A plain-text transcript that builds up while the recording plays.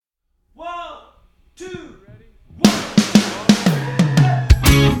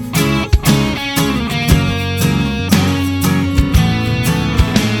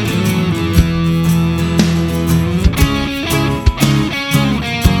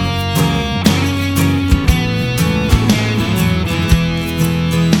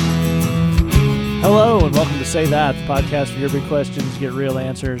Say That, the podcast for your big questions, get real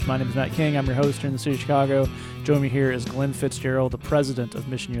answers. My name is Matt King. I'm your host here in the city of Chicago. Joining me here is Glenn Fitzgerald, the president of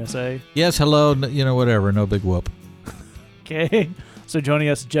Mission USA. Yes, hello, whatever, no big whoop. Okay. So joining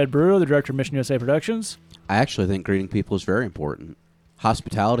us is Jed Brewer, the director of Mission USA Productions. I actually think greeting people is very important.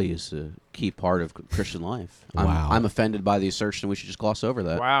 Hospitality is a key part of Christian life. Wow. I'm offended by the assertion we should just gloss over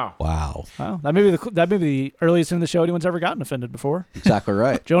that. Wow. Wow. Wow. That may be the earliest in the show anyone's ever gotten offended before. Exactly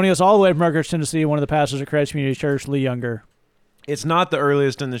right. Joining us all the way from Rutgers, Tennessee, one of the pastors at Christ Community Church, Lee Younger. It's not the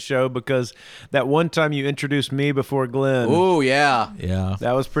earliest in the show because that one time you introduced me before Glenn, Oh, yeah. Yeah.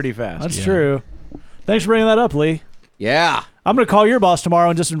 that was pretty fast. That's true. Thanks for bringing that up, Lee. Yeah. I'm going to call your boss tomorrow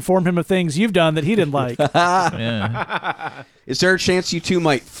and just inform him of things you've done that he didn't like. Yeah. Is there a chance you two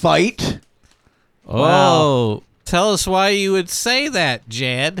might fight? Oh, tell us why you would say that,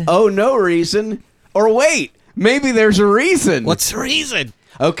 Jed. Oh, no reason. Or wait, maybe there's a reason. What's the reason?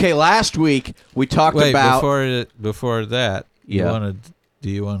 Okay, last week we talked Wait, about... before that, Yeah. do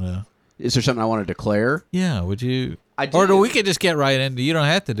you want to... Is there something I want to declare? Yeah, would you... I do. Or do we could just get right into... You don't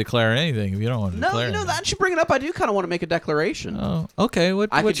have to declare anything if you don't want to No, declare you know, anything. that should bring it up. I do kind of want to make a declaration. Oh, okay. I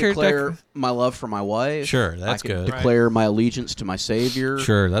could What's your declare my love for my wife. Sure, that's I could good. declare my allegiance to my Savior.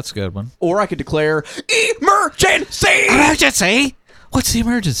 Sure, that's a good one. Or I could declare emergency. Emergency? What's the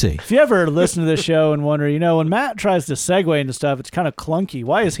emergency? If you ever listen to this show and wonder, when Matt tries to segue into stuff, it's kind of clunky.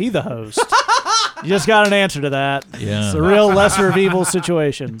 Why is he the host? You just got an answer to that. Yeah. It's the real lesser of evil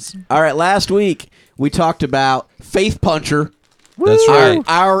situations. All right, last week we talked about Faith Puncher, That's right.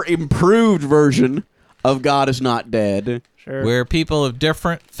 our improved version of God is Not Dead. Sure. Where people of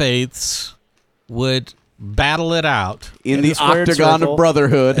different faiths would battle it out, In the the squared octagon circle. of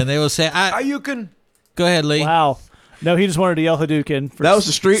brotherhood. and they will say, You can. go ahead, Lee. Wow. No, he just wanted to yell Hadouken. That was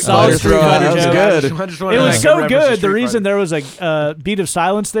a Street Solid Fighter Street throw. Fighter That was joke. good. I just wanted It to was make a so reference to good. The Street reason Fighter. there was a beat of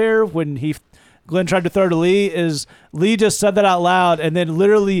silence there when Glenn tried to throw to Lee is Lee just said that out loud and then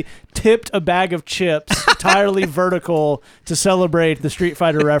literally tipped a bag of chips entirely vertical to celebrate the Street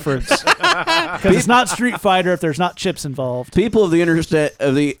Fighter reference. Because it's not Street Fighter if there's not chips involved. People of the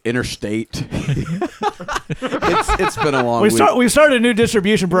interstate. It's been a long week. We've started a new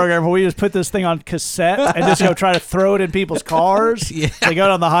distribution program where we just put this thing on cassette and just go try to throw it in people's cars. Yeah. They go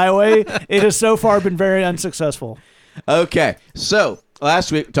down the highway. It has so far been very unsuccessful. Okay, so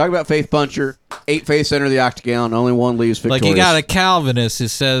last week we talked about Faith Puncher. 8 faiths enter the octagon. Only one leaves victorious. Like you got a Calvinist who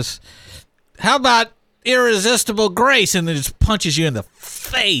says, how about irresistible grace? And then just punches you in the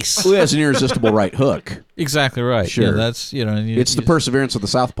face. Who has an irresistible right hook? Exactly right. Sure. Yeah, that's, It's the perseverance of the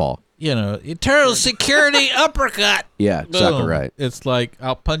southpaw. eternal security uppercut. Yeah, exactly Boom. right. It's like,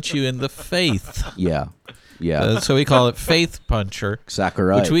 I'll punch you in the faith. Yeah. So we call it Faith Puncher, Exactly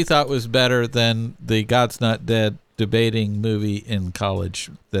right. which we thought was better than the God's Not Dead debating movie in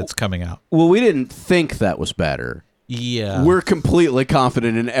college that's coming out. Well, we didn't think that was better. Yeah. We're completely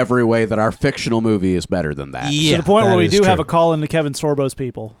confident in every way that our fictional movie is better than that. Yeah, To the point where that we is do have true. a call in to Kevin Sorbo's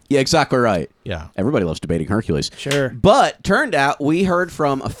people. Yeah, exactly right. Yeah. Everybody loves debating Hercules. Sure. But turned out we heard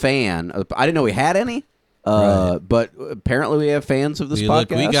from a fan. I didn't know we had any, but apparently we have fans of this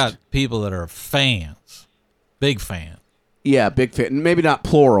podcast. We got people that are fans, big fan. Yeah, big fan. Maybe not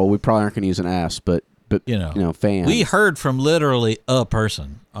plural. We probably aren't going to use an S, but fans. We heard from literally a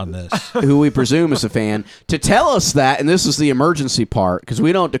person on this. who we presume is a fan, to tell us that, and this is the emergency part, because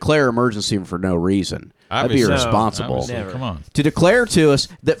we don't declare emergency for no reason. That'd be Obviously. irresponsible. Obviously. Never. Come on. To declare to us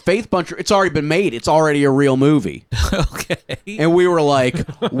that Faith Puncher, it's already been made. It's already a real movie. Okay. And we were like,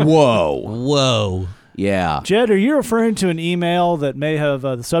 whoa. Whoa. Yeah. Jed, are you referring to an email that may have,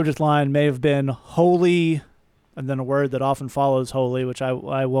 the subject line may have been holy, and then a word that often follows holy, which I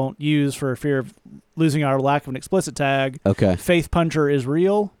won't use for fear of losing our lack of an explicit tag. Okay. Faith Puncher is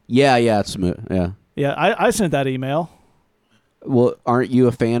real. Yeah, it's yeah. Yeah, I sent that email. Well, aren't you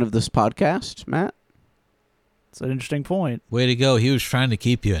a fan of this podcast, Matt? It's an interesting point. Way to go. He was trying to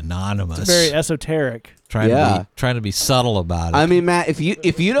keep you anonymous. It's very esoteric. Yeah. Trying to be subtle about it. I mean, Matt, if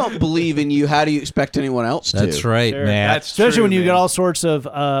you don't believe in you, how do you expect anyone else to? That's right, Sure. Matt. That's Especially true, when you man. get all sorts of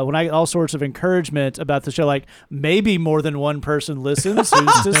when I get all sorts of encouragement about the show, like maybe more than one person listens.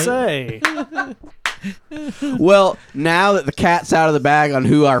 Who's to say? Well, now that the cat's out of the bag on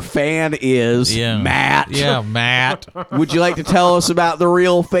who our fan is, Yeah. Matt. Yeah, Matt. Would you like to tell us about the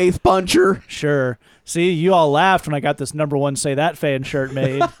real Faith Puncher? Sure. See, you all laughed when I got this #1 Say That fan shirt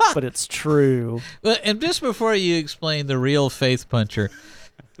made, but it's true. Well, and just before you explain the real Faith Puncher,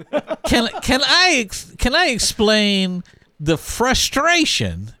 can I explain the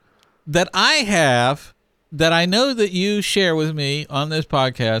frustration that I have, that I know that you share with me on this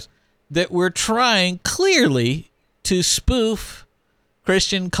podcast, that we're trying clearly to spoof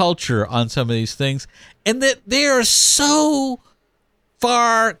Christian culture on some of these things, and that they are so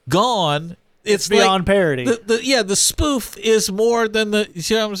far gone. It's beyond like parody. The spoof is more than the. You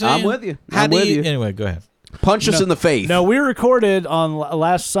see what I'm saying? I'm with you. How I'm do with you? you. Anyway, go ahead. Punch us in the face. No, we recorded on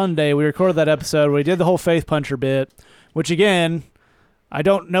last Sunday. We recorded that episode where we did the whole Faith Puncher bit, which again, I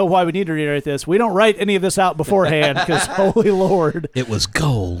don't know why we need to reiterate this. We don't write any of this out beforehand because, holy Lord. It was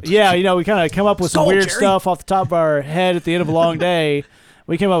gold. Yeah, we kind of come up with some weird stuff off the top of our head at the end of a long day.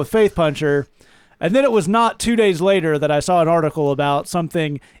 We came up with Faith Puncher. And then it was not 2 days later that I saw an article about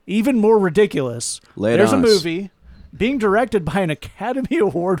something even more ridiculous. There's a movie being directed by an Academy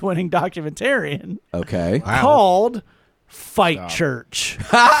Award-winning documentarian called Fight Church.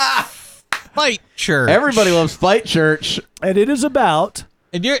 Fight Church. Everybody loves Fight Church. And it is about...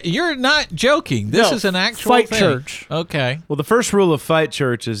 And you're not joking. This is an actual Fight thing. Church. Okay. Well, the first rule of Fight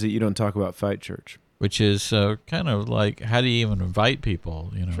Church is that you don't talk about Fight Church. Which is kind of like, how do you even invite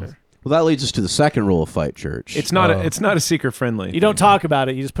people? Sure. Well, that leads us to the second rule of Fight Church. It's not a seeker friendly. You don't talk about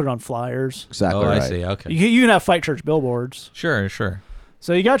it. You just put it on flyers. Exactly I right. see. Okay. You can have Fight Church billboards. Sure.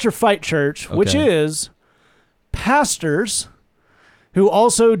 So you got your Fight Church, which Okay. is pastors who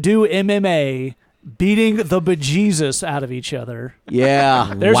also do MMA beating the bejesus out of each other.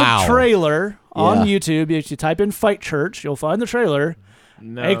 Yeah. There's Wow. a trailer on Yeah. YouTube. If you type in Fight Church, you'll find the trailer.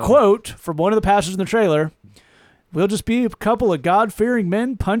 No. A quote from one of the pastors in the trailer: "We'll just be a couple of God-fearing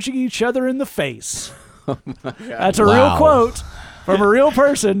men punching each other in the face." That's a real Wow. quote from a real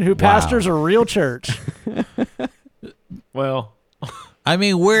person who pastors a real church. Well, I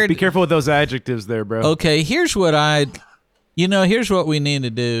mean, where? be careful with those adjectives there, bro. Okay, here's what here's what we need to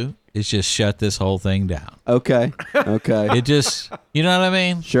do is just shut this whole thing down. Okay. It just, you know what I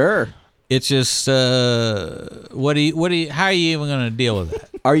mean? Sure. It's just, how are you even going to deal with that?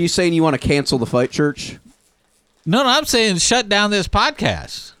 Are you saying you want to cancel the Fight Church? No, I'm saying shut down this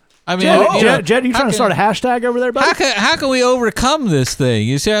podcast. I mean, Jed, you trying to start a hashtag over there, buddy? how can we overcome this thing?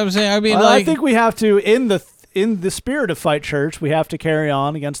 You see what I'm saying? I mean, Well, I think we have to, in the spirit of Fight Church, we have to carry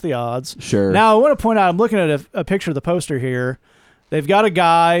on against the odds. Sure. Now, I want to point out, I'm looking at a picture of the poster here. They've got a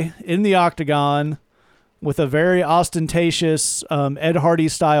guy in the octagon with a very ostentatious Ed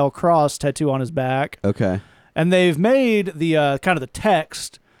Hardy-style cross tattoo on his back. Okay. And they've made the kind of the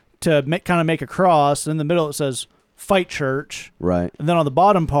text to make a cross. In the middle, it says Fight Church. Right. And then on the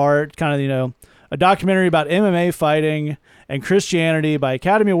bottom part, kind of, a documentary about MMA fighting and Christianity by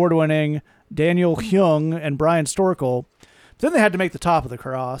Academy Award-winning Daniel Hyung and Brian Storkel. Then they had to make the top of the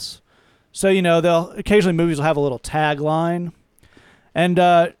cross. So, they'll occasionally movies will have a little tagline. And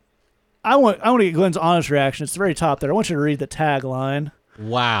I want to get Glenn's honest reaction. It's the very top there. I want you to read the tagline.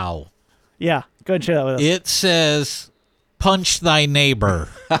 wow. Yeah, go ahead and share that with us. It says, punch thy neighbor.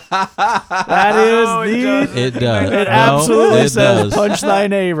 That is It does. It absolutely it says does. punch thy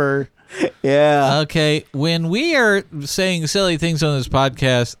neighbor. Yeah. Okay, when we are saying silly things on this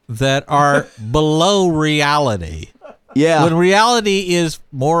podcast that are below reality, Yeah. when reality is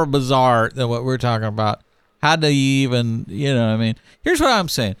more bizarre than what we're talking about, how do you even, here's what I'm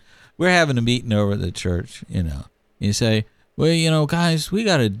saying. We're having a meeting over at the church, You say, well, guys, we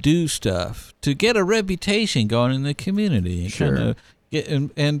got to do stuff to get a reputation going in the community. And Sure.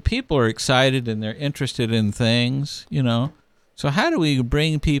 kinda and people are excited and they're interested in things, So how do we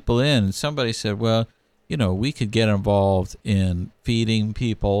bring people in? And somebody said, well, we could get involved in feeding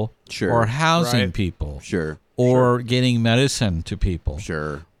people Sure. or housing Right. people Sure. or getting medicine to people.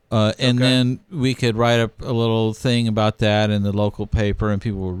 Sure. And then we could write up a little thing about that in the local paper, and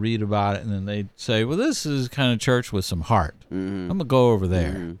people will read about it, and then they'd say, well, this is kind of church with some heart. I'm going to go over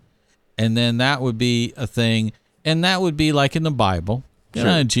there. And then that would be a thing, and that would be like in the Bible.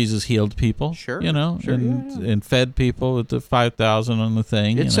 Sure. Jesus healed people, Sure. Sure, and fed people with the 5,000 on the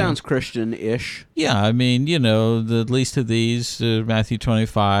thing. It sounds Christian-ish. Yeah, I mean, the least of these, Matthew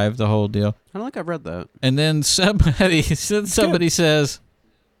 25, the whole deal. I don't think I've read that. And then somebody says,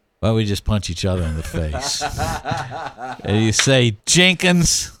 well, we just punch each other in the face. And you say,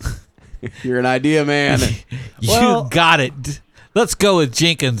 Jenkins, You're an idea man. Well- you got it. Let's go with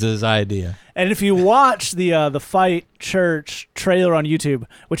Jenkins's idea. And if you watch the Fight Church trailer on YouTube,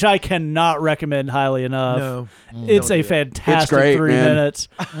 which I cannot recommend highly enough, No. it's Don't a do it. fantastic It's great, 3 man. minutes.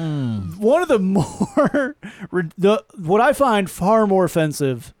 One of the more what I find far more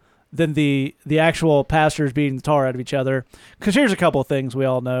offensive than the actual pastors beating the tar out of each other. Because here's a couple of things we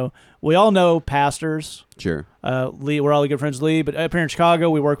all know. We all know pastors. Sure. Lee, we're all good friends with Lee, but up here in Chicago,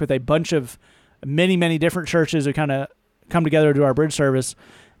 we work with a bunch of many different churches who kind of come together to do our bridge service.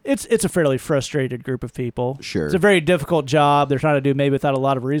 It's a fairly frustrated group of people. Sure. It's a very difficult job. They're trying to do maybe without a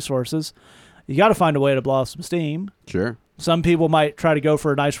lot of resources. You got to find a way to blow off some steam. Sure. Some people might try to go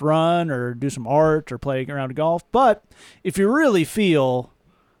for a nice run or do some art or play around golf. But if you really feel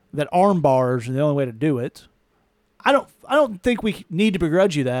that arm bars are the only way to do it, I don't think we need to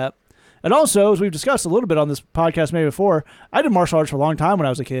begrudge you that. And also, as we've discussed a little bit on this podcast maybe before, I did martial arts for a long time when I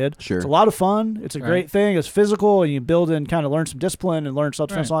was a kid. Sure. It's a lot of fun. It's a great thing. It's physical, and you build in, kind of learn some discipline and learn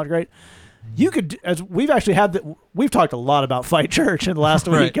self-defense. A lot great. You could, as we've actually we've talked a lot about Fight Church in the last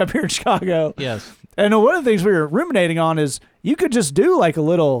week up here in Chicago. Yes. And one of the things we were ruminating on is you could just do like a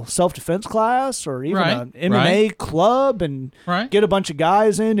little self-defense class or even an MMA club and get a bunch of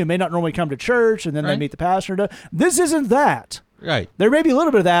guys in who may not normally come to church, and then they meet the pastor. This isn't that. Right. There may be a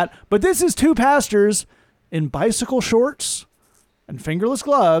little bit of that, but this is two pastors in bicycle shorts and fingerless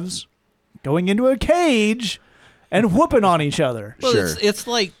gloves going into a cage and whooping on each other. Well, it's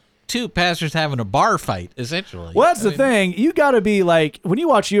like two pastors having a bar fight, essentially. Well, that's the thing. You got to be like, when you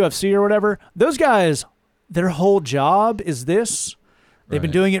watch UFC or whatever, those guys, their whole job is this. They've been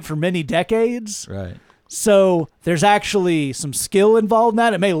doing it for many decades. Right. So there's actually some skill involved in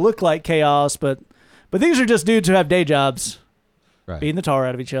that. It may look like chaos, but these are just dudes who have day jobs. Beating the tar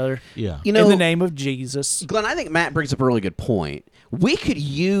out of each other. Yeah. You know, in the name of Jesus. Glenn, I think Matt brings up a really good point. We could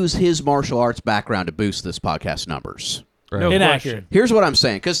use his martial arts background to boost this podcast numbers. Right. No Inaccurate. question. Here's what I'm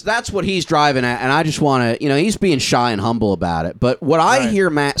saying, because that's what he's driving at, and I just want to, he's being shy and humble about it. But what I hear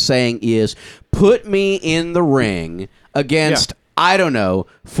Matt saying is, put me in the ring against, I don't know,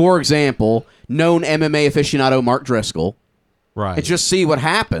 for example, known MMA aficionado Mark Driscoll. Right. And just see what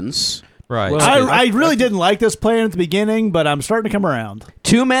happens. Right. Well, I really didn't like this plan at the beginning, but I'm starting to come around.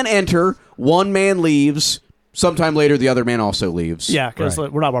 2 men enter, 1 man leaves. Sometime later, the other man also leaves. Yeah, because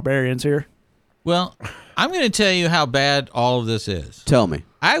we're not barbarians here. Well, I'm going to tell you how bad all of this is. Tell me.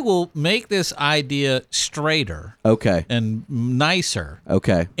 I will make this idea straighter Okay. and nicer,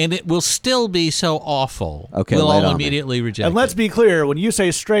 Okay. and it will still be so awful. Okay, we'll lay it all on me. immediately reject And let's it. be clear, when you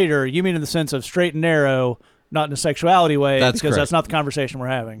say straighter, you mean in the sense of straight and narrow, not in a sexuality way, That's because correct. that's not the conversation we're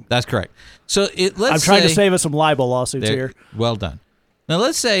having. That's correct. So let's I'm trying to say- save us some libel lawsuits There- here. Well done. Now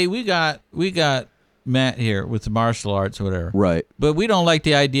let's say we got Matt here with the martial arts or whatever. Right. But we don't like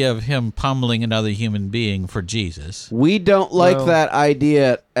the idea of him pummeling another human being for Jesus. We don't like Well- that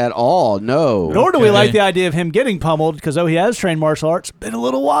idea at all. No. Nor do we Okay. like the idea of him getting pummeled, because though he has trained martial arts, been a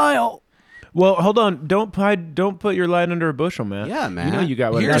little while. Well, hold on. Don't put your light under a bushel, man. Yeah, man. You know you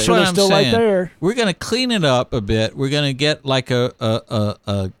got what it Here's takes. what they're I'm still right saying. there. We're gonna clean it up a bit. We're gonna get like a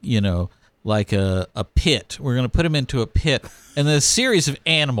pit. We're gonna put him into a pit and a series of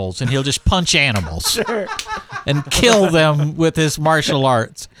animals, and he'll just punch animals and kill them with his martial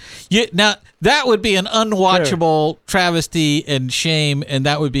arts. Now that would be an unwatchable travesty and shame, and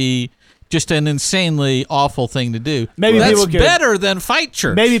that would be just an insanely awful thing to do. Maybe that's people could- better than Fight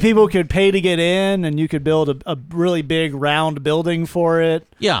Church. Maybe people could pay to get in, and you could build a really big round building for it.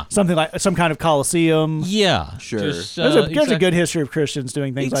 Yeah. Something like some kind of coliseum. Yeah. Sure. Just, There's a exact- good history of Christians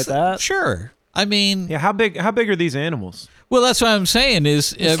doing things like that. Sure. I mean, Yeah, how big are these animals? well, that's what I'm saying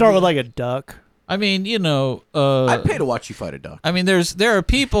is, Start with like a duck. I mean, I'd pay to watch you fight a duck. I mean, there are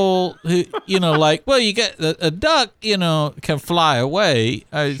people who, like, well, you get a duck, can fly away.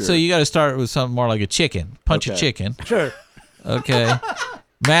 So you got to start with something more like a chicken. Punch a Okay. chicken. Sure. Okay.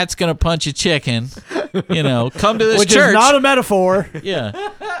 Matt's going to punch a chicken. Come to this Which church. is not a metaphor. Yeah.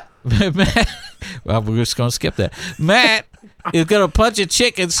 Matt, well, we're just going to skip that. Matt is going to punch a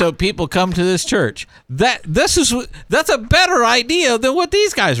chicken so people come to this church. That's a better idea than what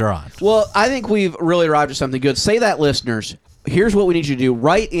these guys are on. Well, I think we've really arrived at something good. Say that, listeners. Here's what we need you to do: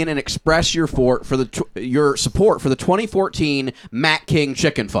 write in and express your support for the 2014 Matt King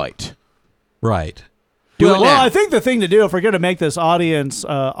chicken fight. Right. Do it Well, now. I think the thing to do if we're going to make this audience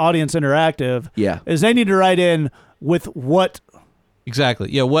interactive, Yeah. is they need to write in with what Exactly.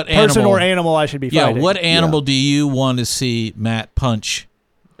 Yeah. What person animal? or animal I should be Yeah. fighting. What animal do you want to see Matt punch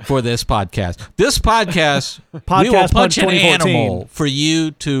for this podcast? This podcast, we will Podcast punch Punch an 2014. animal for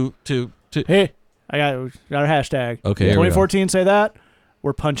you to. Hey, I got our hashtag. Okay, here we go. 2014. Say that.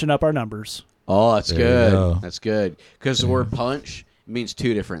 We're punching up our numbers. Oh, that's There you good. go. That's good. Because the word punch means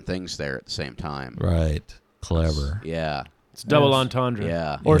 2 different things there at the same time. Right. Clever. Yeah. It's double Yes. entendre.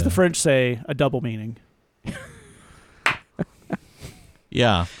 Yeah. Or as Yeah. the French say, a double meaning.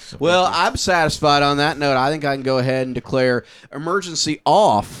 Yeah. Well, I'm satisfied on that note. I think I can go ahead and declare emergency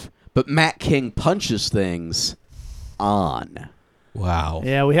off, but Matt King punches things on. Wow.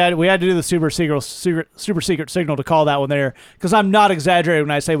 Yeah, we had to do the super secret signal to call that one there, because I'm not exaggerating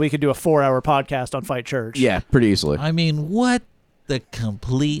when I say we could do a 4-hour podcast on Fight Church. Yeah, pretty easily. I mean, what the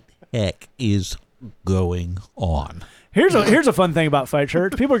complete heck is going on? Here's a fun thing about Fight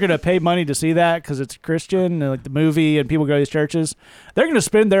Church. People are going to pay money to see that because it's Christian, and like the movie, and people go to these churches. They're going to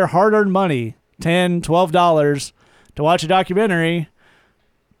spend their hard-earned money, $10, $12, to watch a documentary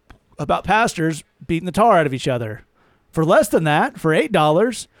about pastors beating the tar out of each other. For less than that, for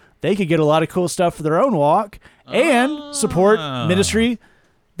 $8, they could get a lot of cool stuff for their own walk and support ministry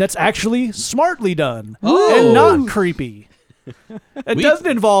that's actually smartly done and not creepy. It doesn't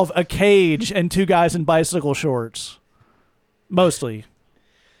involve a cage and two guys in bicycle shorts. Mostly.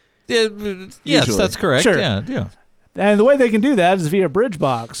 Yes, Usually. that's correct. Sure. Yeah. And the way they can do that is via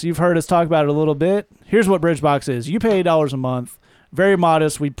BridgeBox. You've heard us talk about it a little bit. Here's what BridgeBox is. You pay $8 a month. Very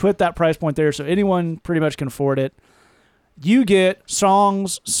modest. We put that price point there so anyone pretty much can afford it. You get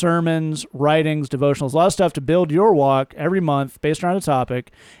songs, sermons, writings, devotionals, a lot of stuff to build your walk every month based around a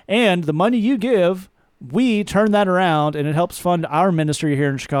topic. And the money you give, we turn that around, and it helps fund our ministry here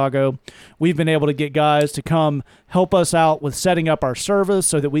in Chicago. We've been able to get guys to come help us out with setting up our service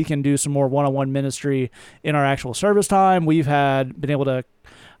so that we can do some more one-on-one ministry in our actual service time. We've been able to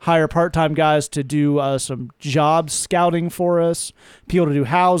hire part-time guys to do some job scouting for us, people to do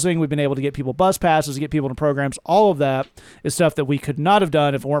housing. We've been able to get people bus passes, get people into programs. All of that is stuff that we could not have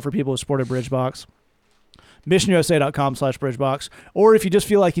done if it weren't for people who supported BridgeBox. MissionUSA.com/BridgeBox. Or if you just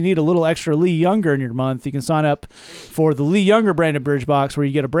feel like you need a little extra Lee Younger in your month, you can sign up for the Lee Younger branded BridgeBox, where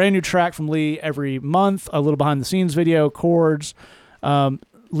you get a brand new track from Lee every month, a little behind-the-scenes video, chords,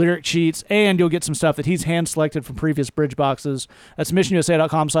 lyric sheets, and you'll get some stuff that he's hand-selected from previous bridge boxes. That's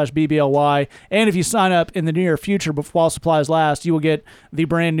missionusa.com/BBLY. And if you sign up in the near future, while supplies last, you will get the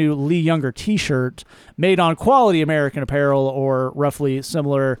brand new Lee Younger t-shirt made on quality American Apparel, or roughly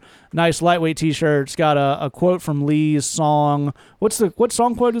similar. Nice lightweight t-shirt. It's got a quote from Lee's song. What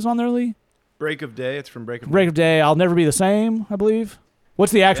song quote is on there, Lee? Break of Day. It's from Break of Day. Break of Day. I'll never be the same, I believe.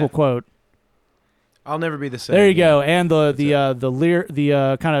 What's the actual quote? I'll never be the same. There you go. And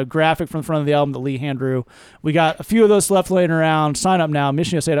the kind of graphic from the front of the album that Lee hand drew. We got a few of those left laying around. Sign up now,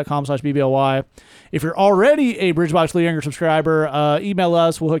 missionusa.com/BBLY. If you're already a BridgeBox Lee Younger subscriber, email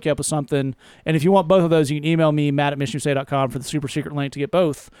us. We'll hook you up with something. And if you want both of those, you can email me, matt@missionusa.com, for the super secret link to get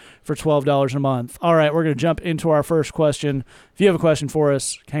both for $12 a month. All right, we're going to jump into our first question. If you have a question for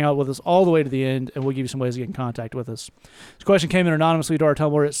us, hang out with us all the way to the end, and we'll give you some ways to get in contact with us. This question came in anonymously to our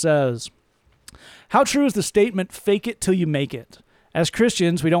Tumblr. It says, how true is the statement, fake it till you make it? As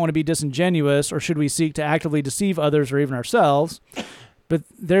Christians, we don't want to be disingenuous, or should we seek to actively deceive others or even ourselves? But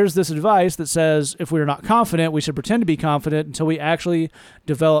there's this advice that says if we are not confident, we should pretend to be confident until we actually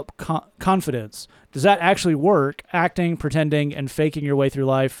develop confidence. Does that actually work, acting, pretending, and faking your way through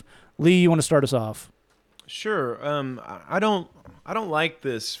life? Lee, you want to start us off? Sure. I don't like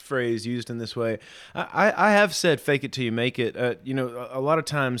this phrase used in this way. I have said "fake it till you make it." A lot of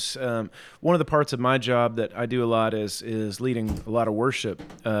times, one of the parts of my job that I do a lot is leading a lot of worship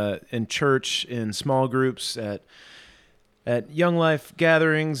in church, in small groups, at Young Life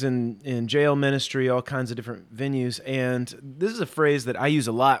gatherings, and in jail ministry, all kinds of different venues. And this is a phrase that I use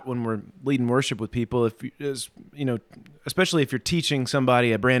a lot when we're leading worship with people. Especially if you're teaching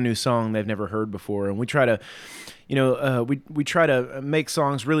somebody a brand new song they've never heard before, and we try to, we try to make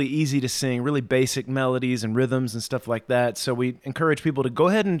songs really easy to sing, really basic melodies and rhythms and stuff like that. So we encourage people to go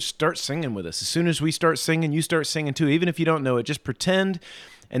ahead and start singing with us. As soon as we start singing, you start singing too. Even if you don't know it, just pretend,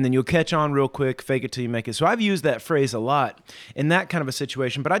 and then you'll catch on real quick. Fake it till you make it. So I've used that phrase a lot in that kind of a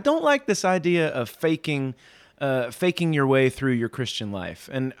situation. But I don't like this idea of faking your way through your Christian life.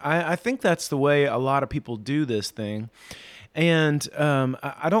 And I think that's the way a lot of people do this thing. And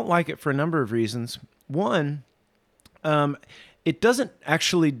I don't like it for a number of reasons. One, it doesn't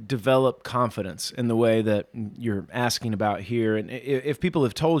actually develop confidence in the way that you're asking about here. And if people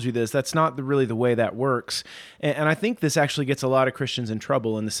have told you this, that's not really the way that works. And I think this actually gets a lot of Christians in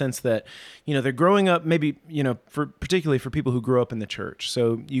trouble in the sense that, they're growing up, maybe, particularly for people who grow up in the church.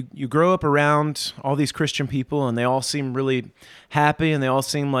 So you grow up around all these Christian people, and they all seem really happy, and they all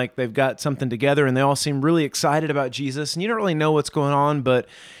seem like they've got something together, and they all seem really excited about Jesus. And you don't really know what's going on, but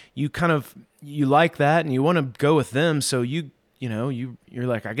you like that, and you want to go with them. So you're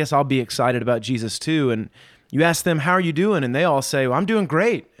like, I guess I'll be excited about Jesus too. And you ask them, how are you doing? And they all say, well, I'm doing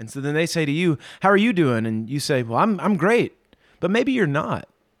great. And so then they say to you, how are you doing? And you say, well, I'm great. But maybe you're not.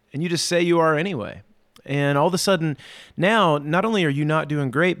 And you just say you are anyway. And all of a sudden now, not only are you not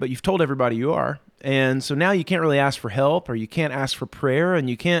doing great, but you've told everybody you are. And so now you can't really ask for help, or you can't ask for prayer, and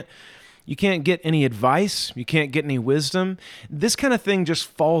you can't get any advice. You can't get any wisdom. This kind of thing just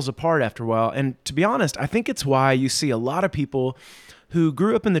falls apart after a while. And to be honest, I think it's why you see a lot of people who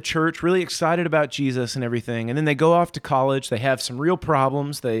grew up in the church, really excited about Jesus and everything, and then they go off to college. They have some real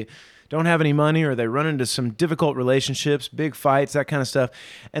problems. They don't have any money, or they run into some difficult relationships, big fights, that kind of stuff.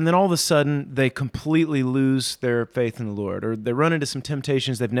 And then all of a sudden they completely lose their faith in the Lord, or they run into some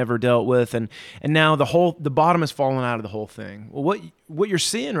temptations they've never dealt with. And now the bottom has fallen out of the whole thing. Well, what you're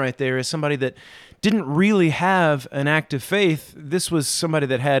seeing right there is somebody that didn't really have an active faith. This was somebody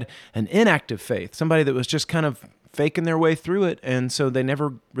that had an inactive faith, somebody that was just kind of faking their way through it. And so they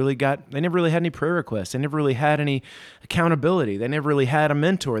never really had any prayer requests. They never really had any accountability. They never really had a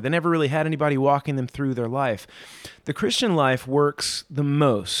mentor. They never really had anybody walking them through their life. The Christian life works the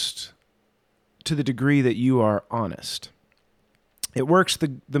most to the degree that you are honest. It works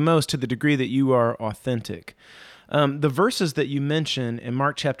the most to the degree that you are authentic. The verses that you mention in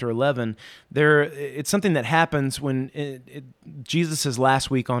Mark chapter 11, it's something that happens when Jesus' last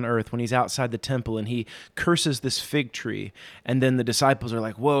week on earth, when he's outside the temple and he curses this fig tree. And then the disciples are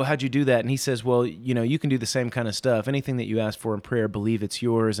like, whoa, how'd you do that? And he says, well, you can do the same kind of stuff. Anything that you ask for in prayer, believe it's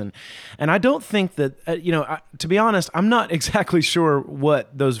yours. And I don't think that, to be honest, I'm not exactly sure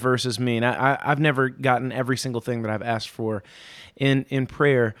what those verses mean. I've never gotten every single thing that I've asked for in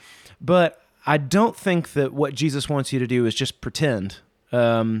prayer. But I don't think that what Jesus wants you to do is just pretend.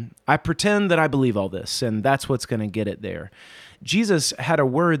 I pretend that I believe all this, and that's what's going to get it there. Jesus had a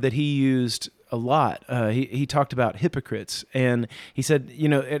word that he used a lot. He talked about hypocrites, and he said,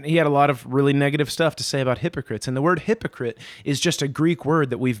 and he had a lot of really negative stuff to say about hypocrites. And the word hypocrite is just a Greek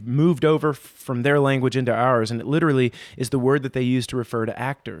word that we've moved over from their language into ours, and it literally is the word that they use to refer to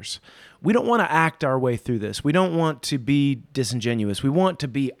actors. We don't want to act our way through this. We don't want to be disingenuous. We want to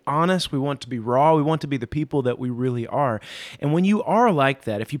be honest. We want to be raw. We want to be the people that we really are. And when you are like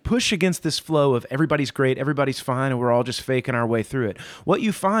that, if you push against this flow of everybody's great, everybody's fine, and we're all just faking our way through it, what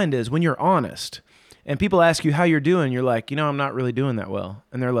you find is when you're honest and people ask you how you're doing, you're like, I'm not really doing that well.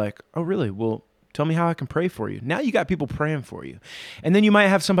 And they're like, oh, really? Well, tell me how I can pray for you. Now you got people praying for you. And then you might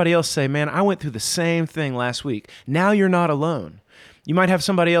have somebody else say, man, I went through the same thing last week. Now you're not alone. You might have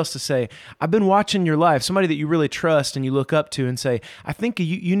somebody else to say, I've been watching your life, somebody that you really trust and you look up to, and say, I think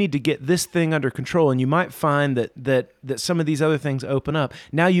you need to get this thing under control. And you might find that some of these other things open up.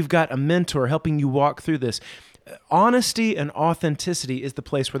 Now you've got a mentor helping you walk through this. Honesty and authenticity is the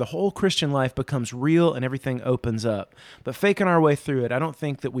place where the whole Christian life becomes real and everything opens up. But faking our way through it, I don't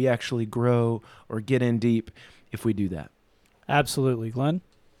think that we actually grow or get in deep if we do that. Absolutely. Glenn?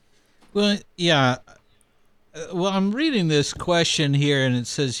 Well, yeah. Well, I'm reading this question here, and it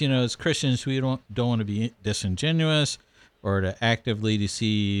says, as Christians, we don't want to be disingenuous or to actively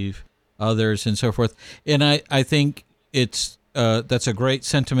deceive others and so forth. And I think that's a great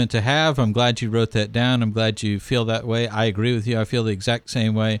sentiment to have. I'm glad you wrote that down. I'm glad you feel that way. I agree with you. I feel the exact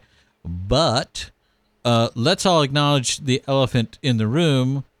same way. But let's all acknowledge the elephant in the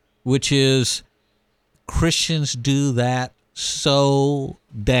room, which is Christians do that so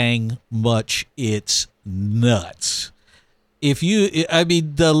dang much it's nuts.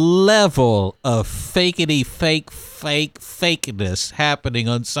 The level of fakeness happening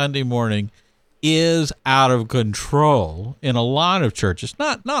on Sunday morning is out of control in a lot of churches.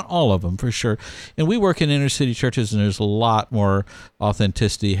 Not all of them, for sure. And we work in inner city churches, and there's a lot more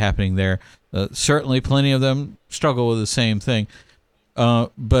authenticity happening there. Certainly plenty of them struggle with the same thing.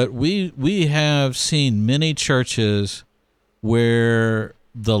 But we have seen many churches where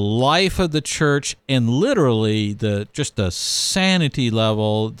the life of the church and literally the sanity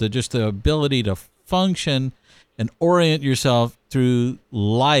level, the ability to function and orient yourself through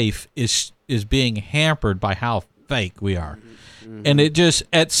life is being hampered by how fake we are. Mm-hmm. And it just,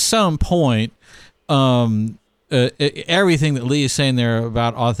 at some point, everything that Lee is saying there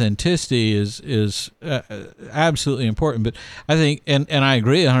about authenticity is absolutely important. But I think, and I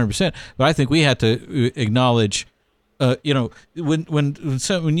agree 100%, but I think we have to acknowledge, when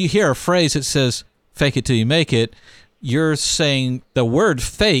you hear a phrase that says "fake it till you make it," you're saying the word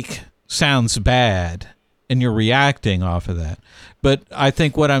 "fake" sounds bad, and you're reacting off of that. But I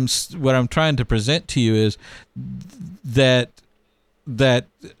think what I'm trying to present to you is that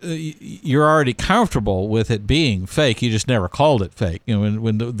you're already comfortable with it being fake. You just never called it fake.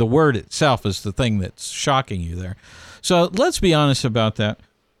 When the word itself is the thing that's shocking you there. So let's be honest about that.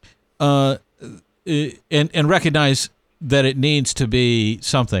 And recognize that it needs to be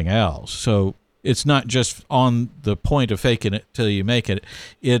something else. So it's not just on the point of faking it till you make it.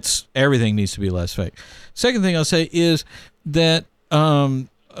 It's everything needs to be less fake. Second thing I'll say is that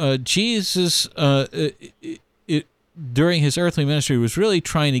Jesus, during his earthly ministry, was really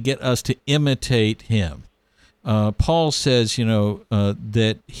trying to get us to imitate him. Paul says,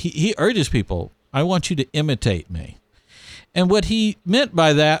 that he urges people, I want you to imitate me. And what he meant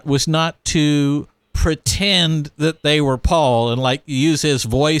by that was not to pretend that they were Paul and like use his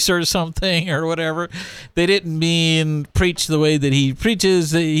voice or something or whatever. They didn't mean preach the way that he preaches.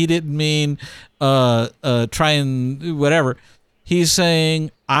 He didn't mean try and whatever. He's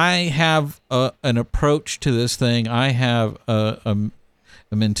saying, I have an approach to this thing. I have a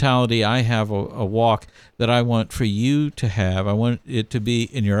mentality. I have a walk that I want for you to have. I want it to be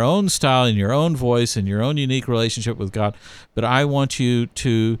in your own style, in your own voice, in your own unique relationship with God. But I want you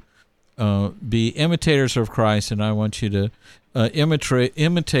to be imitators of Christ, and I want you to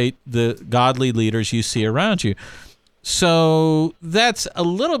imitate the godly leaders you see around you. So that's a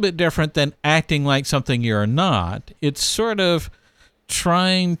little bit different than acting like something you're not. It's sort of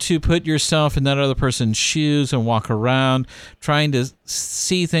trying to put yourself in that other person's shoes and walk around, trying to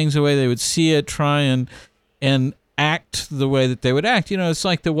see things the way they would see it, try and act the way that they would act. You know, it's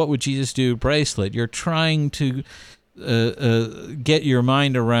like the "What Would Jesus Do" bracelet. You're trying to get your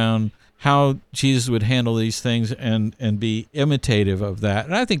mind around how Jesus would handle these things and be imitative of that.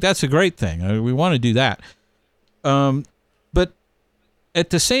 And I think that's a great thing. I mean, we want to do that. But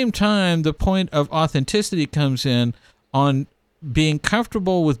at the same time, the point of authenticity comes in on being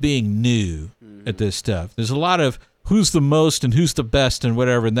comfortable with being new at this stuff. There's a lot of who's the most and who's the best and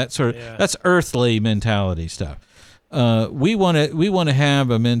whatever, and that sort of that's earthly mentality stuff. We want to have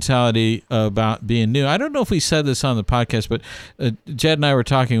a mentality about being new. I don't know if we said this on the podcast, but Jed and I were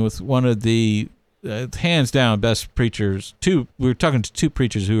talking with one of the hands down best preachers. We were talking to two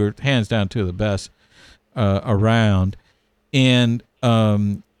preachers who are hands down two of the best around, and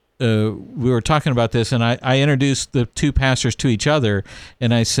we were talking about this, and I introduced the two pastors to each other,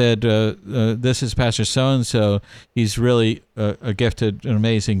 and I said, this is Pastor so-and-so. He's really a gifted, an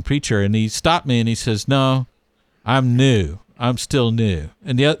amazing preacher. And he stopped me, and he says, no, I'm new. I'm still new.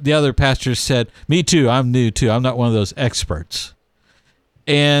 And the other pastor said, me too, I'm new too. I'm not one of those experts.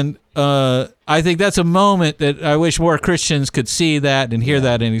 And I think that's a moment that I wish more Christians could see that and hear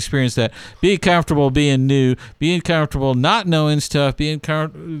that and experience that. Be comfortable being new, being comfortable not knowing stuff, be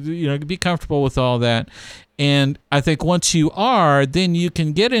comfortable with all that. And I think once you are, then you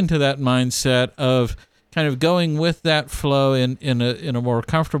can get into that mindset of kind of going with that flow in a more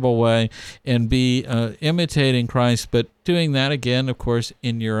comfortable way and be imitating Christ, but doing that again, of course,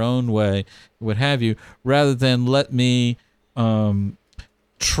 in your own way, what have you, rather than let me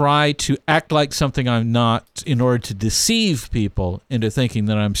try to act like something I'm not in order to deceive people into thinking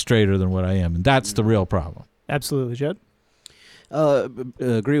that I'm straighter than what I am. And that's the real problem. Absolutely, Jed.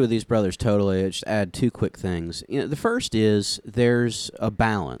 Agree with these brothers totally. I just add two quick things. The first is there's a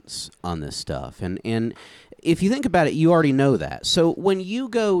balance on this stuff. And if you think about it, you already know that. So when you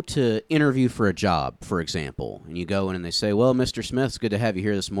go to interview for a job, for example, and you go in and they say, well, Mr. Smith, it's good to have you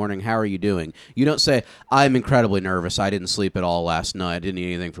here this morning. How are you doing? You don't say, I'm incredibly nervous. I didn't sleep at all last night. I didn't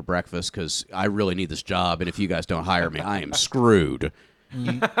eat anything for breakfast because I really need this job. And if you guys don't hire me, I am screwed.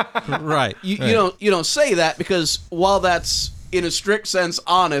 Right. You don't say that because while that's in a strict sense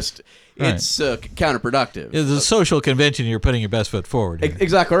honest, it's counterproductive. It's a social convention. You're putting your best foot forward.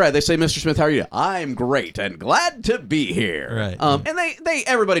 Exactly right. They say, Mr. Smith, how are you? I'm great and glad to be here. Right. And they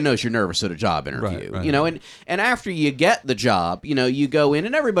everybody knows you're nervous at a job interview. Right. And after you get the job, you go in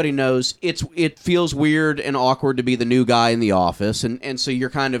and everybody knows it feels weird and awkward to be the new guy in the office, and so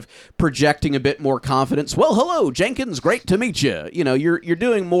you're kind of projecting a bit more confidence. Well, hello, Jenkins, great to meet you. You're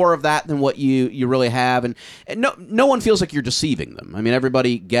doing more of that than what you really have, and no one feels like you're deceiving them. I mean,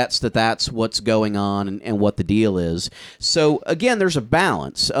 everybody gets that's what's going on and what the deal is. So again, there's a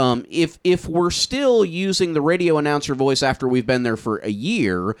balance. If we're still using the radio announcer voice after we've been there for a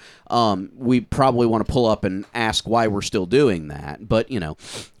year, we probably want to pull up and ask why we're still doing that. But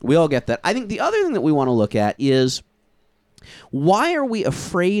we all get that. I think the other thing that we want to look at is, why are we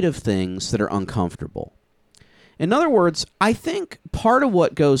afraid of things that are uncomfortable? In other words, I think part of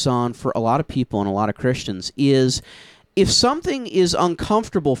what goes on for a lot of people and a lot of Christians is, if something is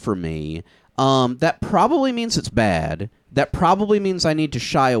uncomfortable for me, that probably means it's bad. That probably means I need to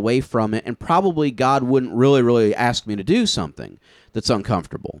shy away from it, and probably God wouldn't really, really ask me to do something that's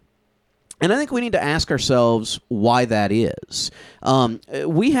uncomfortable. And I think we need to ask ourselves why that is.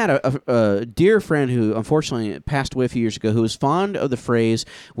 We had a dear friend who unfortunately passed away a few years ago who was fond of the phrase,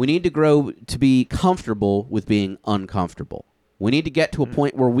 we need to grow to be comfortable with being uncomfortable. We need to get to a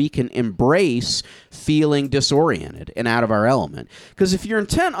point where we can embrace feeling disoriented and out of our element. Because if you're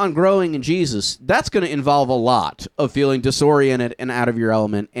intent on growing in Jesus, that's going to involve a lot of feeling disoriented and out of your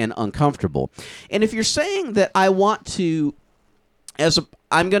element and uncomfortable. And if you're saying that I'm going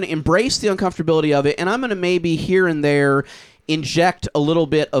to embrace the uncomfortability of it, and I'm going to maybe here and there inject a little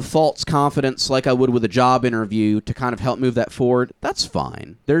bit of false confidence like I would with a job interview to kind of help move that forward, that's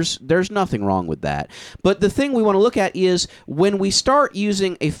fine. There's nothing wrong with that. But the thing we want to look at is when we start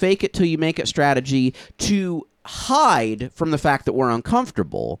using a fake it till you make it strategy to hide from the fact that we're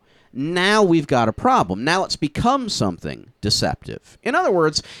uncomfortable, now we've got a problem. Now it's become something deceptive. In other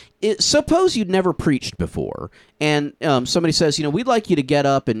words, suppose you'd never preached before, and somebody says, we'd like you to get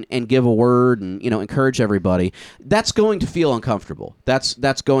up and give a word and, encourage everybody. That's going to feel uncomfortable.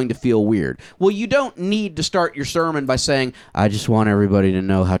 That's going to feel weird. Well, you don't need to start your sermon by saying, I just want everybody to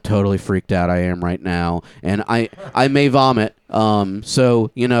know how totally freaked out I am right now, and I may vomit.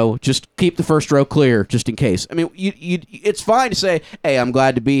 So, just keep the first row clear just in case. I mean, it's fine to say, hey, I'm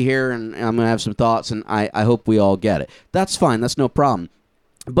glad to be here and I'm going to have some thoughts and I hope we all get it. That's fine. That's no problem.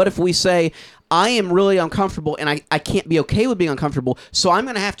 But if we say, I am really uncomfortable and I can't be okay with being uncomfortable, so I'm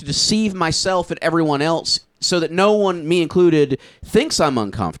going to have to deceive myself and everyone else so that no one, me included, thinks I'm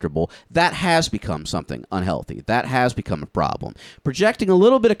uncomfortable, that has become something unhealthy. That has become a problem. Projecting a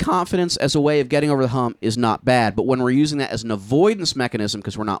little bit of confidence as a way of getting over the hump is not bad, but when we're using that as an avoidance mechanism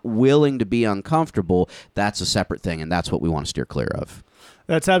because we're not willing to be uncomfortable, that's a separate thing, and that's what we want to steer clear of.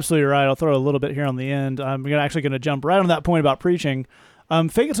 That's absolutely right. I'll throw a little bit here on the end. I'm actually going to jump right on that point about preaching.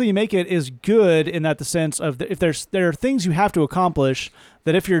 Fake it till you make it is good in that the sense of if there are things you have to accomplish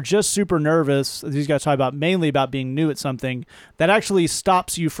that if you're just super nervous, these guys talk about mainly about being new at something, that actually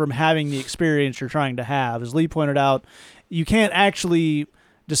stops you from having the experience you're trying to have. As Lee pointed out, you can't actually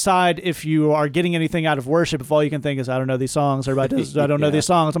decide if you are getting anything out of worship if all you can think is, I don't know these songs. Everybody does, I don't know these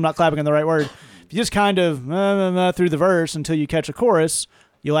songs. I'm not clapping in the right word. If you just kind of through the verse until you catch a chorus,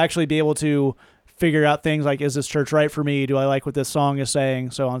 you'll actually be able to figure out things like, is this church right for me? Do I like what this song is saying?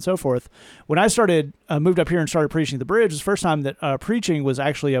 So on and so forth. When I moved up here and started preaching at the Bridge, it was the first time that preaching was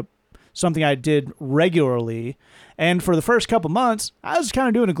actually something I did regularly. And for the first couple months, I was kind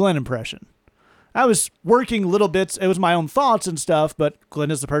of doing a Glenn impression. I was working little bits. It was my own thoughts and stuff, but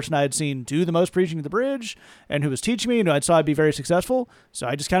Glenn is the person I had seen do the most preaching at the Bridge and who was teaching me, and I saw I'd be very successful. So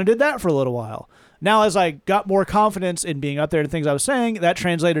I just kind of did that for a little while. Now, as I got more confidence in being up there and things I was saying, that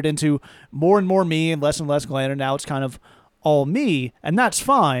translated into more and more me and less Glenn, and now it's kind of all me, and that's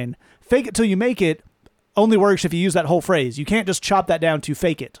fine. Fake it till you make it only works if you use that whole phrase. You can't just chop that down to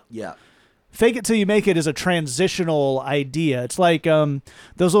fake it. Yeah. Fake it till you make it is a transitional idea. It's like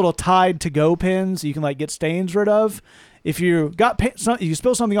those little Tide to-go pins you can get stains rid of. If you you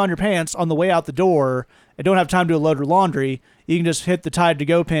spill something on your pants on the way out the door and don't have time to load your laundry, you can just hit the Tide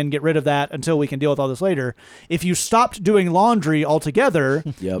to-go pin, get rid of that until we can deal with all this later. If you stopped doing laundry altogether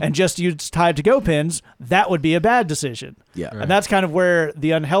and just used Tide to-go pins, that would be a bad decision. Yeah. Right. And that's kind of where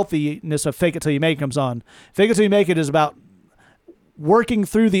the unhealthiness of fake it till you make it comes on. Fake it till you make it is about working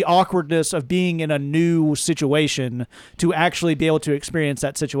through the awkwardness of being in a new situation to actually be able to experience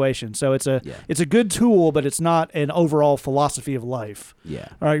that situation. So it's a good tool, but it's not an overall philosophy of life. Yeah.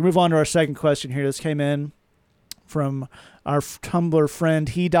 All right, move on to our second question here. This came in from our Tumblr friend.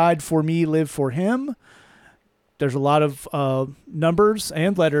 He died for me, live for him. There's a lot of numbers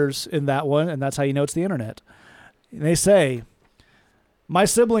and letters in that one, and that's how you know it's the internet. And they say, my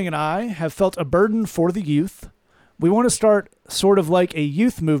sibling and I have felt a burden for the youth. We want to start sort of like a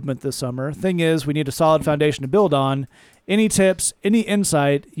youth movement this summer. Thing is, we need a solid foundation to build on. Any tips, any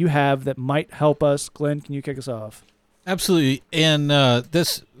insight you have that might help us? Glenn, can you kick us off? Absolutely. And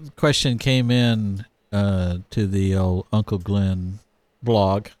this question came in to the old Uncle Glenn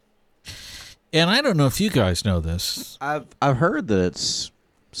blog. And I don't know if you guys know this. I've heard that it's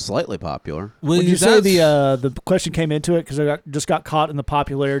slightly popular. Would you say the question came into it because I just got caught in the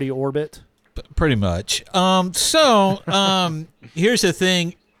popularity orbit? Pretty much. So here's the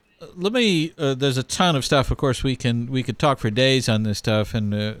thing. Let me. There's a ton of stuff. Of course, we could talk for days on this stuff,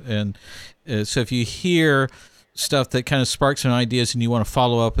 and so if you hear stuff that kind of sparks some ideas and you want to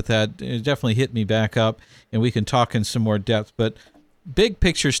follow up with that, definitely hit me back up, and we can talk in some more depth. But big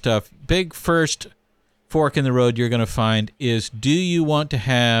picture stuff. Big first fork in the road you're going to find is: do you want to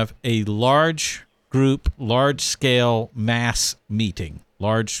have a large group, large scale mass meeting,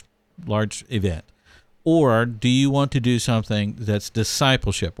 large event, or do you want to do something that's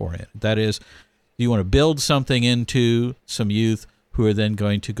discipleship oriented? That is, do you want to build something into some youth who are then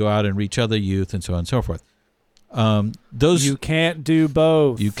going to go out and reach other youth and so on and so forth? You can't do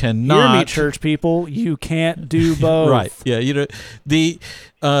both. You cannot. Hear me, church people. You can't do both. Right. Yeah.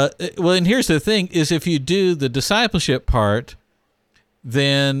 Well, and here's the thing: is if you do the discipleship part,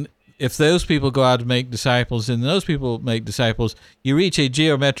 then if those people go out and make disciples and those people make disciples, you reach a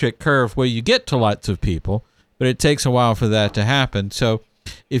geometric curve where you get to lots of people, but it takes a while for that to happen. So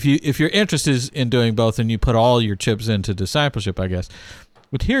if your interest is in doing both, and you put all your chips into discipleship, I guess.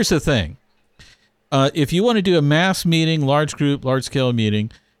 But here's the thing: if you want to do a mass meeting, large group, large scale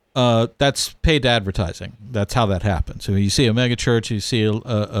meeting, that's paid advertising. That's how that happens. So you see a mega church, you see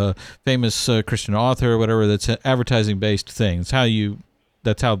a famous Christian author or whatever. That's an advertising based thing.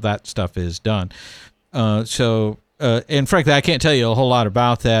 That's how that stuff is done. And frankly, I can't tell you a whole lot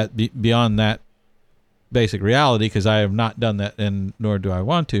about that beyond that basic reality, because I have not done that, and nor do I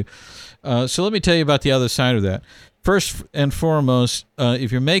want to. So let me tell you about the other side of that. First and foremost,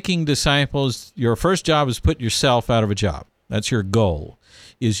 if you're making disciples, your first job is put yourself out of a job. That's your goal,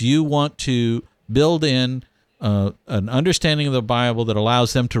 is you want to build in an understanding of the Bible that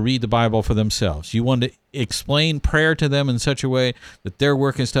allows them to read the Bible for themselves. You want to explain prayer to them in such a way that they're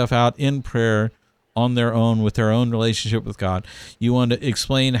working stuff out in prayer on their own, with their own relationship with God. You want to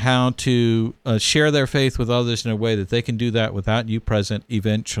explain how to share their faith with others in a way that they can do that without you present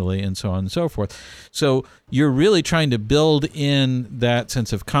eventually, and so on and so forth. So you're really trying to build in that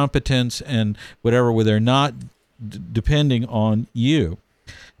sense of competence and whatever, where they're not depending on you.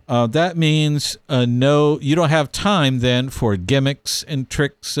 That means you don't have time then for gimmicks and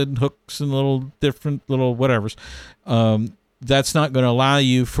tricks and hooks and little different little whatevers. That's not going to allow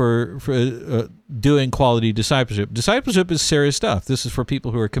you for doing quality discipleship. Discipleship is serious stuff. This is for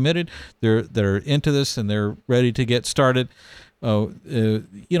people who are committed, that are into this, and they're ready to get started.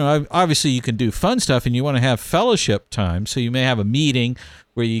 Obviously you can do fun stuff, and you want to have fellowship time. So you may have a meeting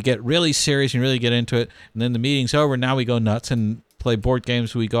where you get really serious and really get into it, and then the meeting's over. Now we go nuts and play board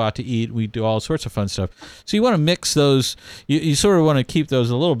games. We go out to eat. We do all sorts of fun stuff. So you want to mix those. You sort of want to keep those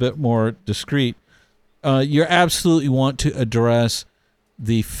a little bit more discreet. You absolutely want to address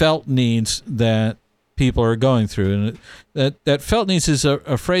the felt needs that people are going through. And that felt needs is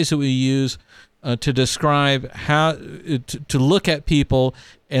a phrase that we use to describe how to look at people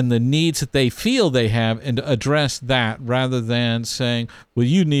and the needs that they feel they have, and to address that, rather than saying, well,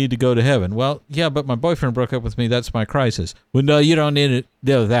 you need to go to heaven. Well, yeah, but my boyfriend broke up with me. That's my crisis. Well, no, you don't need to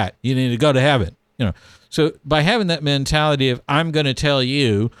do that. You need to go to heaven. So by having that mentality of, I'm going to tell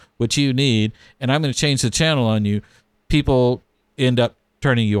you what you need, and I'm going to change the channel on you, people end up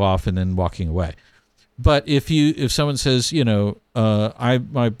turning you off and then walking away. But if someone says,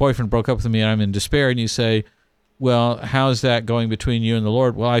 my boyfriend broke up with me and I'm in despair, and you say, well, how's that going between you and the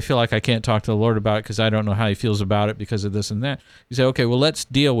Lord? Well, I feel like I can't talk to the Lord about it because I don't know how he feels about it because of this and that. You say, okay, well, let's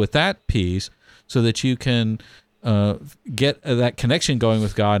deal with that piece so that you can get that connection going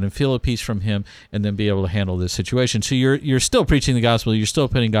with God and feel a peace from him, and then be able to handle this situation. So you're still preaching the gospel, you're still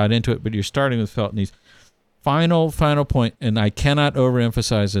putting God into it, but you're starting with felt needs. Final point, and I cannot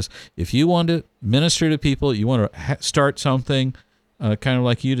overemphasize this. If you want to minister to people, you want to start something kind of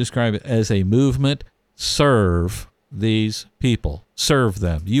like you describe it as a movement, serve these people. Serve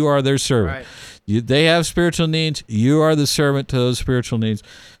them. You are their servant. Right. They have spiritual needs. You are the servant to those spiritual needs.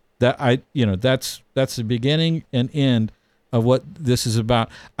 That's the beginning and end of what this is about.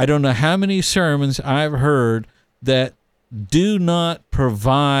 I don't know how many sermons I've heard that do not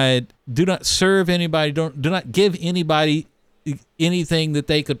serve anybody, do not give anybody anything that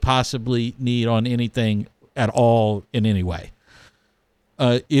they could possibly need on anything at all in any way.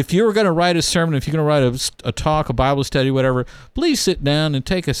 If you're going to write a sermon, if you're going to write a talk, a Bible study, whatever, please sit down and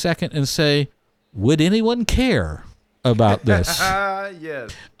take a second and say, would anyone care about this? Yes.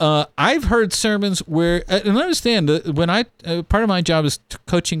 I've heard sermons where, and understand, when part of my job is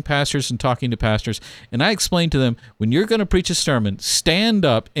coaching pastors and talking to pastors, and I explain to them, when you're going to preach a sermon, stand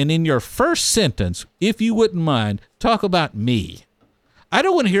up and in your first sentence, if you wouldn't mind, talk about me. I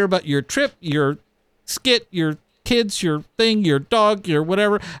don't want to hear about your trip, your skit, your kids, your thing, your dog, your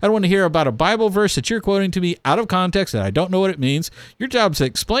whatever. I don't want to hear about a Bible verse that you're quoting to me out of context that I don't know what it means. Your job's to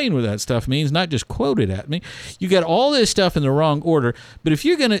explain what that stuff means, not just quote it at me. You get all this stuff in the wrong order. But if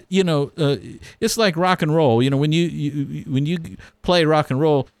you're gonna, it's like rock and roll. When you play rock and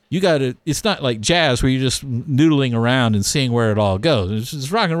roll, you gotta. It's not like jazz where you're just noodling around and seeing where it all goes.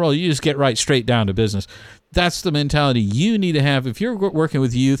 It's rock and roll. You just get right straight down to business. That's the mentality you need to have. If you're working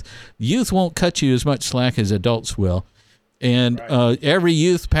with youth won't cut you as much slack as adults will. And every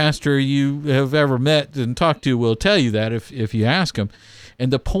youth pastor you have ever met and talked to will tell you that if you ask them.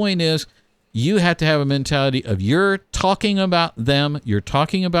 And the point is, you have to have a mentality of you're talking about them, you're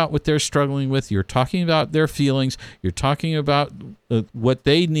talking about what they're struggling with, you're talking about their feelings, you're talking about what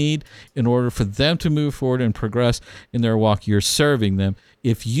they need in order for them to move forward and progress in their walk. You're serving them.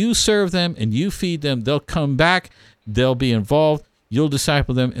 If you serve them and you feed them, they'll come back, they'll be involved, you'll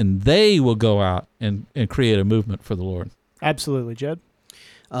disciple them, and they will go out and create a movement for the Lord. Absolutely, Jed.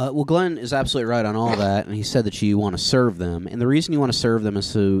 Well, Glenn is absolutely right on all that, and he said that you want to serve them, and the reason you want to serve them is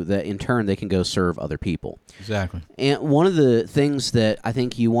so that in turn they can go serve other people. Exactly. And one of the things that I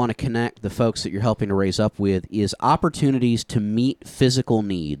think you want to connect the folks that you're helping to raise up with is opportunities to meet physical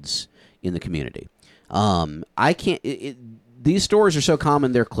needs in the community. I can't. These stories are so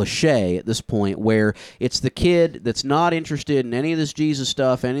common, they're cliche at this point, where it's the kid that's not interested in any of this Jesus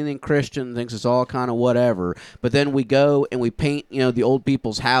stuff, anything Christian, thinks it's all kind of whatever, but then we go and we paint, the old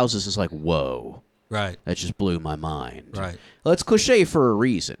people's houses. It's like, whoa. Right. That just blew my mind. Right. Well, it's cliche for a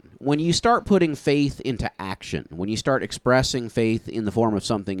reason. When you start putting faith into action, when you start expressing faith in the form of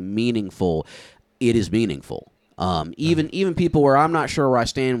something meaningful, it is meaningful. Even people where I'm not sure where I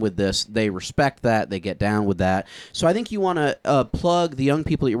stand with this, they respect that, they get down with that. So I think you want to plug the young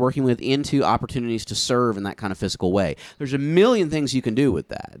people that you're working with into opportunities to serve in that kind of physical way. There's a million things you can do with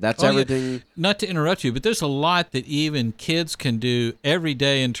that. That's everything. Yeah. Not to interrupt you, but there's a lot that even kids can do every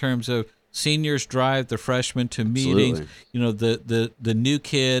day in terms of seniors drive the freshmen to meetings. Absolutely. The new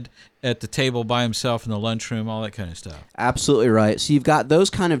kid at the table by himself in the lunchroom, all that kind of stuff. Absolutely right. So you've got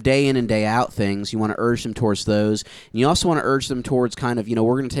those kind of day in and day out things. You want to urge them towards those. And you also want to urge them towards kind of,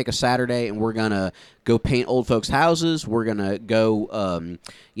 we're going to take a Saturday and we're going to go paint old folks' houses. We're going to go,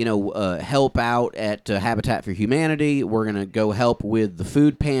 help out at Habitat for Humanity. We're going to go help with the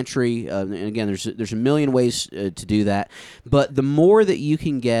food pantry. And again, there's a million ways to do that. But the more that you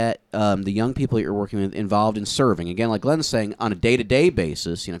can get the young people that you're working with involved in serving, again, like Glenn's saying, on a day-to-day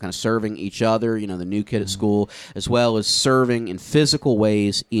basis, kind of serving each other, the new kid at school, as well as serving in physical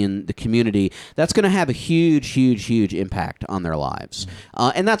ways in the community, that's going to have a huge, huge, huge impact on their lives.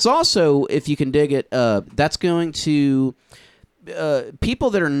 And that's also, if you can dig it, that's going to people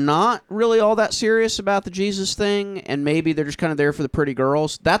that are not really all that serious about the Jesus thing, and maybe they're just kind of there for the pretty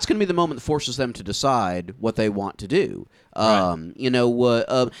girls, that's going to be the moment that forces them to decide what they want to do. And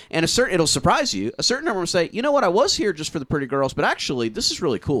it'll surprise you. A certain number will say, you know what, I was here just for the pretty girls, but actually, this is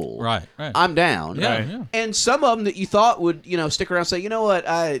really cool. Right. I'm down. Yeah. And some of them that you thought would, stick around and say, you know what,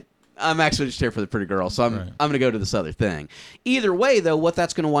 I'm actually just here for the pretty girl, so I'm going to go to this other thing. Either way, though, what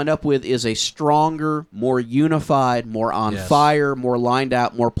that's going to wind up with is a stronger, more unified, more on fire, more lined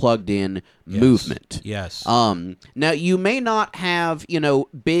out, more plugged in movement. Yes. Now, you may not have,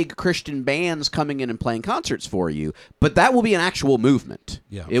 big Christian bands coming in and playing concerts for you, but that will be an actual movement.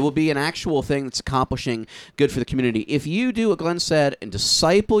 Yeah. It will be an actual thing that's accomplishing good for the community. If you do what Glenn said and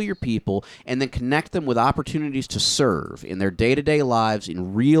disciple your people and then connect them with opportunities to serve in their day-to-day lives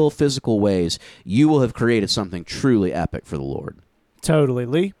in real physical ways, you will have created something truly epic for the Lord. Totally.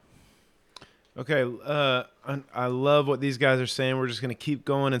 Lee? Okay, I love what these guys are saying. We're just going to keep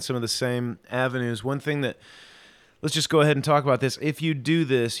going in some of the same avenues. One thing that, let's just go ahead and talk about this. If you do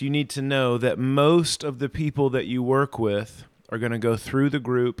this, you need to know that most of the people that you work with are going to go through the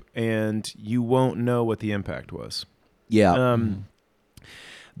group, and you won't know what the impact was. Yeah.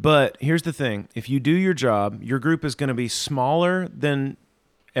 But here's the thing. If you do your job, your group is going to be smaller than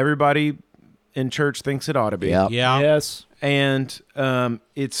everybody in church thinks it ought to be. Yeah. Yes. And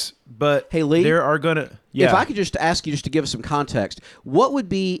but hey, Lee, there are going to... Yeah. If I could just ask you just to give us some context, what would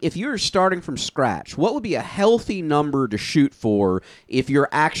be, if you're starting from scratch, what would be a healthy number to shoot for if you're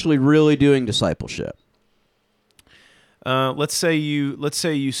actually really doing discipleship? Let's say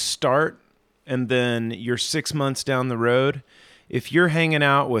you start and then you're 6 months down the road. If you're hanging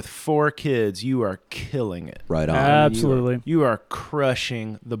out with 4 kids, you are killing it. Right on. Absolutely. You are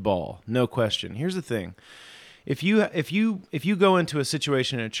crushing the ball. No question. Here's the thing. If you go into a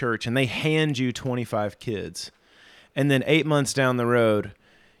situation in a church and they hand you 25 kids, and then 8 months down the road,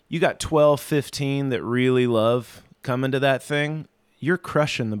 you got 12, 15 that really love coming to that thing, you're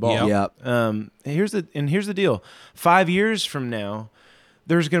crushing the ball. Yep. Here's the deal. 5 years from now,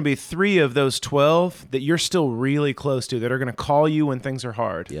 there's going to be 3 of those 12 that you're still really close to, that are going to call you when things are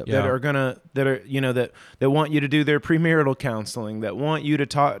hard. Yep. That want you to do their premarital counseling, that want you to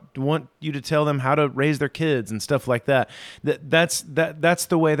tell them how to raise their kids and stuff like that. That's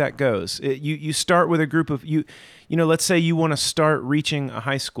the way that goes. You start with a group of let's say you want to start reaching a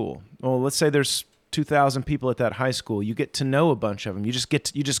high school. Well, let's say there's 2,000 people at that high school. You get to know a bunch of them. You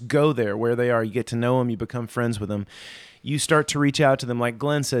just go there where they are. You get to know them. You become friends with them. You start to reach out to them. Like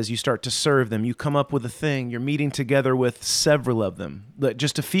Glenn says, you start to serve them. You come up with a thing. You're meeting together with several of them,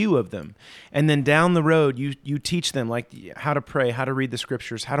 just a few of them. And then down the road, you teach them like how to pray, how to read the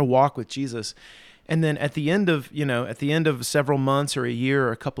scriptures, how to walk with Jesus. And then at the end of several months or a year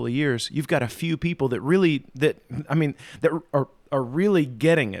or a couple of years, you've got a few people that are really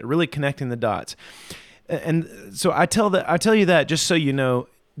getting it, really connecting the dots. And so I tell you that just so you know,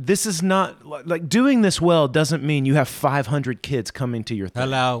 this is not like doing this well doesn't mean you have 500 kids coming to your thing.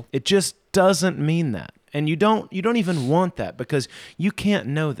 Hello. It just doesn't mean that. And you don't even want that because you can't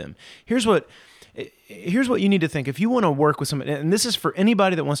know them. Here's what you need to think. If you want to work with somebody, and this is for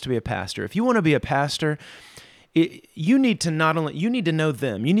anybody that wants to be a pastor. If you want to be a pastor, you need to know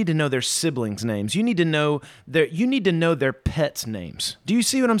them. You need to know their siblings' names. You need to know their pets' names. Do you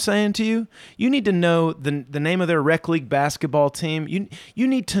see what I'm saying to you? You need to know the name of their rec league basketball team. You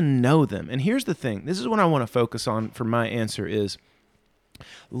need to know them. And here's the thing. This is what I want to focus on for my answer is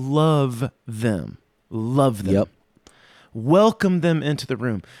love them. Love them. Yep. Welcome them into the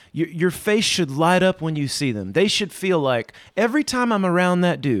room. Your face should light up when you see them. They should feel like every time I'm around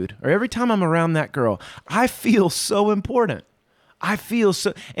that dude or every time I'm around that girl, I feel so important. I feel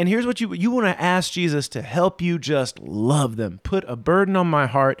so. And here's what you want to ask Jesus to help you just love them. Put a burden on my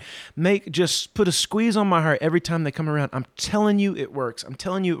heart. Just put a squeeze on my heart every time they come around. I'm telling you it works. I'm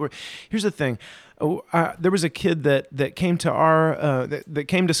telling you it works. Here's the thing. There was a kid that came to that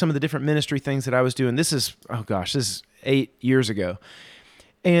came to some of the different ministry things that I was doing. This is 8 years ago.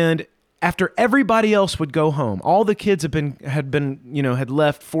 And after everybody else would go home, all the kids had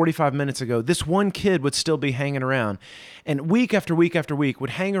left 45 minutes ago. This one kid would still be hanging around. And week after week after week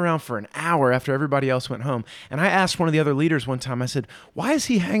would hang around for an hour after everybody else went home. And I asked one of the other leaders one time, I said, "Why is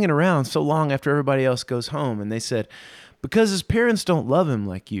he hanging around so long after everybody else goes home?" And they said, "Because his parents don't love him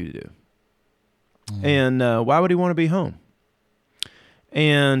like you do." And why would he want to be home?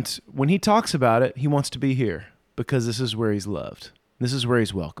 And when he talks about it, he wants to be here because this is where he's loved. This is where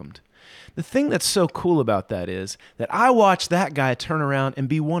he's welcomed. The thing that's so cool about that is that I watched that guy turn around and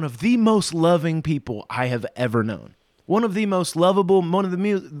be one of the most loving people I have ever known. One of the most lovable, one of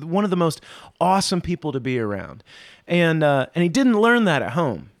the most awesome people to be around. And he didn't learn that at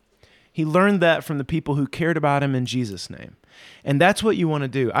home. He learned that from the people who cared about him in Jesus' name. And that's what you want to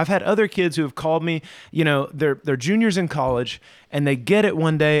do. I've had other kids who have called me, they're juniors in college, and they get it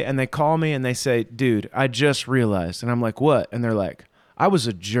one day, and they call me, and they say, "Dude, I just realized." And I'm like, "What?" And they're like, "I was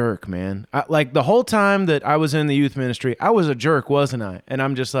a jerk, man. Like the whole time that I was in the youth ministry, I was a jerk, wasn't I?" And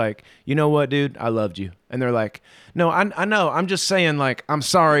I'm just like, "You know what, dude? I loved you." And they're like, "No, I know. I'm just saying, like, I'm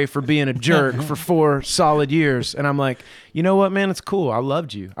sorry for being a jerk for 4 solid years." And I'm like, "You know what, man? It's cool. I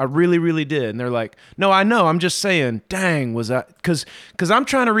loved you. I really, really did." And they're like, "No, I know. I'm just saying, dang, was I?" Because I'm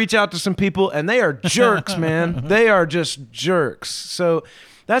trying to reach out to some people, and they are jerks, man. They are just jerks. So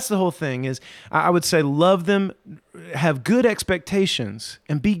that's the whole thing is I would say love them, have good expectations,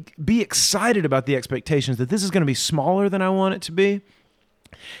 and be excited about the expectations that this is going to be smaller than I want it to be.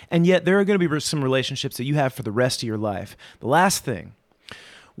 And yet there are going to be some relationships that you have for the rest of your life. The last thing,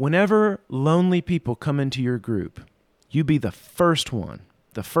 whenever lonely people come into your group, you be the first one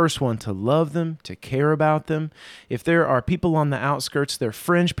to love them, to care about them. If there are people on the outskirts, they're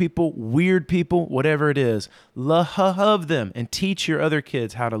fringe people, weird people, whatever it is, love them and teach your other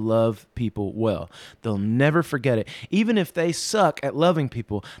kids how to love people well. They'll never forget it. Even if they suck at loving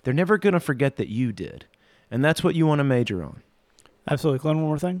people, they're never going to forget that you did. And that's what you want to major on. Absolutely. Glenn, one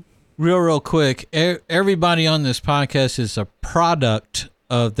more thing. Real quick. Everybody on this podcast is a product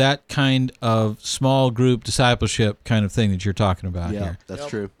of that kind of small group discipleship kind of thing that you're talking about here. That's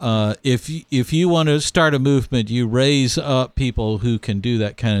true. If you want to start a movement, you raise up people who can do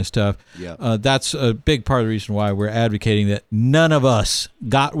that kind of stuff. Yeah. That's a big part of the reason why we're advocating that none of us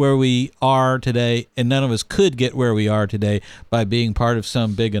got where we are today, and none of us could get where we are today by being part of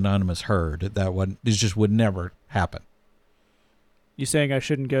some big anonymous herd. It just would never happen. You saying I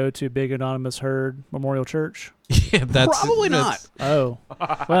shouldn't go to Big Anonymous Herd Memorial Church? Yeah, Probably not. Oh,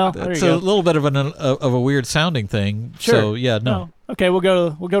 well, there you It's go. a little bit of a weird sounding thing. Sure. So yeah, no. Oh, okay, we'll go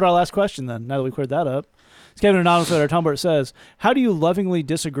to our last question then. Now that we cleared that up, Kevin Anonymous at our Tumblr says, "How do you lovingly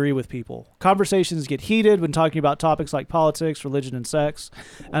disagree with people? Conversations get heated when talking about topics like politics, religion, and sex,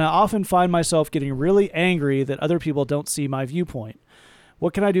 and I often find myself getting really angry that other people don't see my viewpoint.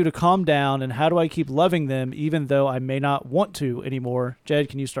 What can I do to calm down, and how do I keep loving them even though I may not want to anymore?" Jed,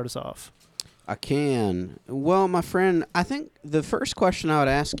 can you start us off? I can. Well, my friend, I think the first question I would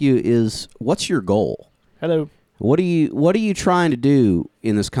ask you is, what's your goal? Hello. What are you trying to do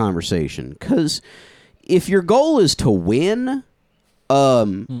in this conversation? Because if your goal is to win,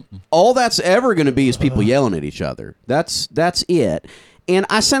 all that's ever going to be is people yelling at each other. That's it. And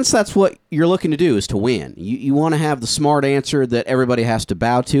I sense that's what you're looking to do, is to win. You want to have the smart answer that everybody has to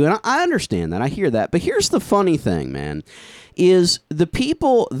bow to, and I understand that. I hear that. But here's the funny thing, man, is the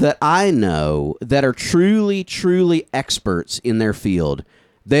people that I know that are truly, truly experts in their field,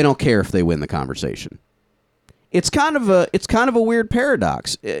 they don't care if they win the conversation. It's kind of a weird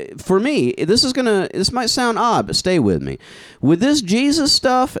paradox. For me, this might sound odd, but stay with me. With this Jesus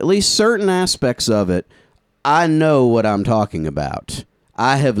stuff, at least certain aspects of it, I know what I'm talking about.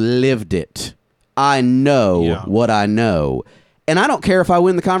 I have lived it. I know what I know. And I don't care if I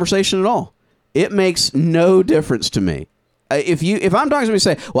win the conversation at all. It makes no difference to me. If I'm talking to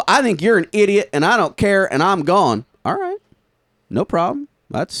somebody and say, well, I think you're an idiot and I don't care and I'm gone. All right. No problem.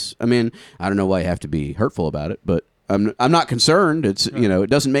 I don't know why you have to be hurtful about it, but I'm not concerned. It's, it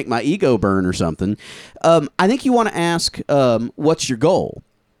doesn't make my ego burn or something. I think you want to ask, what's your goal?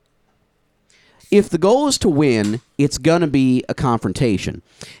 If the goal is to win, it's going to be a confrontation.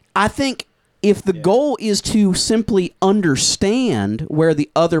 I think if the goal is to simply understand where the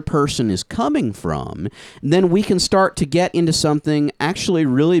other person is coming from, then we can start to get into something actually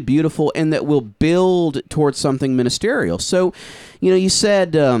really beautiful and that will build towards something ministerial. So, you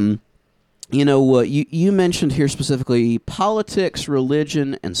said, you mentioned here specifically politics,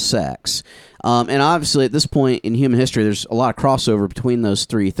 religion, and sex. And obviously at this point in human history, there's a lot of crossover between those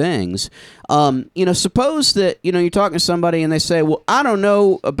three things. Suppose that, you're talking to somebody and they say, well, I don't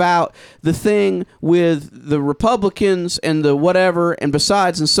know about the thing with the Republicans and the whatever and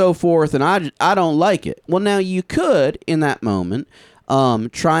besides and so forth, and I don't like it. Well, now you could, in that moment,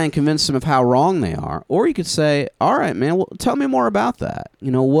 try and convince them of how wrong they are, or you could say, "All right, man, well, tell me more about that.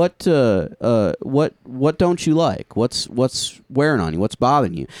 What don't you like? What's wearing on you? What's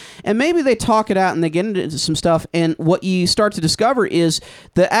bothering you?" And maybe they talk it out and they get into some stuff. And what you start to discover is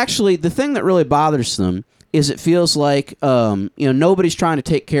that actually the thing that really bothers them is it feels like nobody's trying to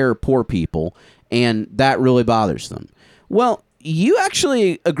take care of poor people, and that really bothers them. Well, you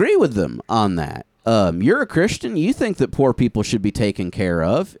actually agree with them on that. You're a Christian. You think that poor people should be taken care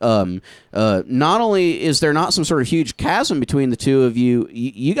of. Not only is there not some sort of huge chasm between the two of you,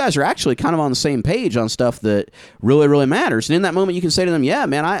 you guys are actually kind of on the same page on stuff that really, really matters. And in that moment, you can say to them, "Yeah,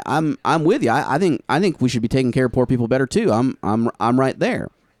 man, I'm with you. I think we should be taking care of poor people better too. I'm right there."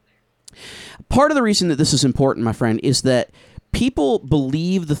 Part of the reason that this is important, my friend, is that people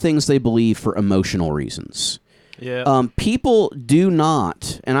believe the things they believe for emotional reasons. Yeah. People do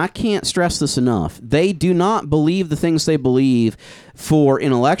not, and I can't stress this enough, they do not believe the things they believe for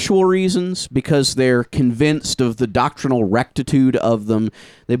intellectual reasons because they're convinced of the doctrinal rectitude of them.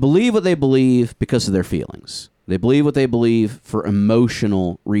 They believe what they believe because of their feelings. They believe what they believe for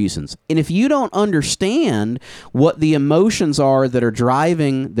emotional reasons. And if you don't understand what the emotions are that are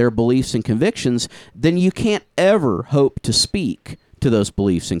driving their beliefs and convictions, then you can't ever hope to speak to those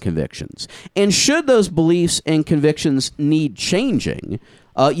beliefs and convictions. And should those beliefs and convictions need changing,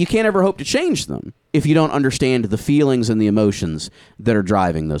 you can't ever hope to change them if you don't understand the feelings and the emotions that are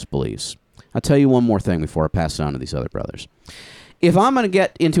driving those beliefs. I'll tell you one more thing before I pass it on to these other brothers. If I'm going to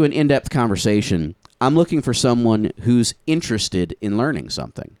get into an in-depth conversation, I'm looking for someone who's interested in learning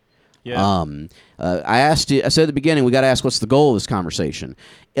something. Yeah. I said at the beginning, we got to ask what's the goal of this conversation.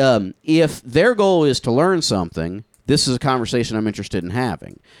 If their goal is to learn something, this is a conversation I'm interested in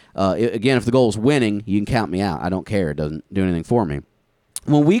having. Again, if the goal is winning, you can count me out. I don't care. It doesn't do anything for me.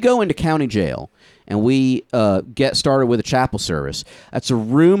 When we go into county jail and we get started with a chapel service, that's a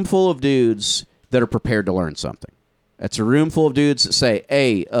room full of dudes that are prepared to learn something. That's a room full of dudes that say,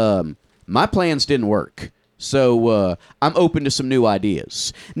 hey, my plans didn't work, so I'm open to some new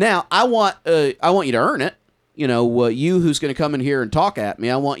ideas. Now, I want you to earn it. You who's going to come in here and talk at me,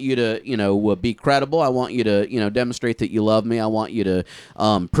 I want you to, be credible. I want you to, demonstrate that you love me. I want you to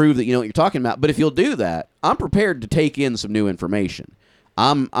prove that you know what you're talking about. But if you'll do that, I'm prepared to take in some new information.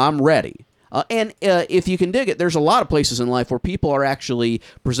 I'm ready. And if you can dig it, there's a lot of places in life where people are actually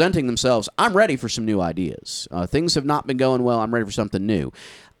presenting themselves. I'm ready for some new ideas. Things have not been going well. I'm ready for something new.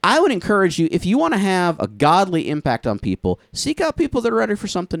 I would encourage you, if you want to have a godly impact on people, seek out people that are ready for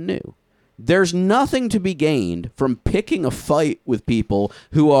something new. There's nothing to be gained from picking a fight with people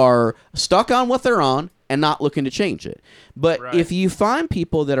who are stuck on what they're on and not looking to change it. But Right. if you find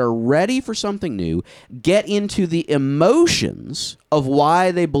people that are ready for something new, get into the emotions of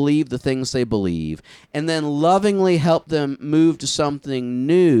why they believe the things they believe, and then lovingly help them move to something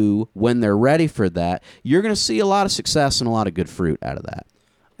new when they're ready for that, you're going to see a lot of success and a lot of good fruit out of that.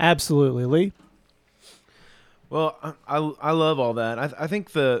 Absolutely, Lee. Well, I love all that. I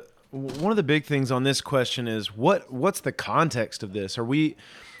think one of the big things on this question is what's the context of this? Are we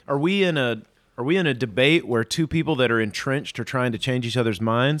in a debate where two people that are entrenched are trying to change each other's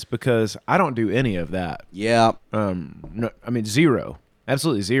minds? Because I don't do any of that. Yeah. No, I mean zero,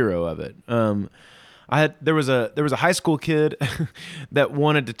 absolutely zero of it. There was a high school kid that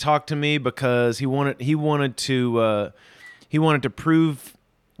wanted to talk to me because he wanted to prove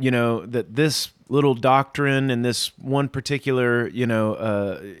that this little doctrine and this one particular,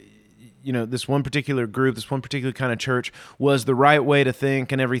 this one particular group, this one particular kind of church was the right way to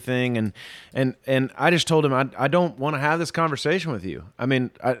think and everything. And I just told him, I don't want to have this conversation with you. I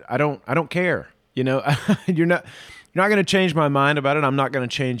mean, I don't care. You're not going to change my mind about it. I'm not going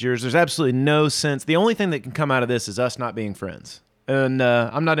to change yours. There's absolutely no sense. The only thing that can come out of this is us not being friends. And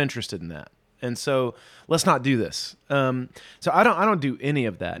I'm not interested in that. And so let's not do this. So I don't do any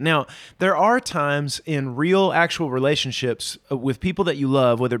of that. Now, there are times in real, actual relationships with people that you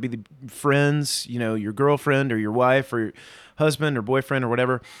love, whether it be the friends, your girlfriend or your wife or your husband or boyfriend or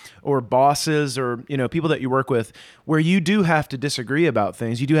whatever, or bosses or, people that you work with, where you do have to disagree about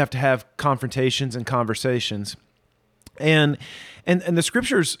things. You do have to have confrontations and conversations. And the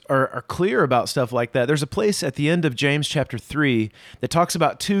scriptures are clear about stuff like that. There's a place at the end of James chapter 3 that talks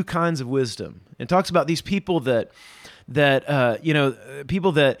about two kinds of wisdom. It talks about these people that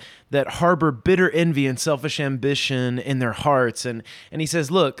harbor bitter envy and selfish ambition in their hearts. And he says,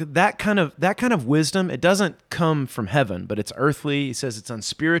 look, that kind of wisdom, it doesn't come from heaven, but it's earthly. He says it's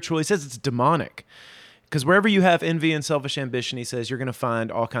unspiritual. He says it's demonic. Because wherever you have envy and selfish ambition, he says, you're going to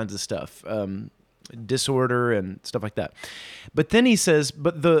find all kinds of stuff. Disorder and stuff like that. But then he says,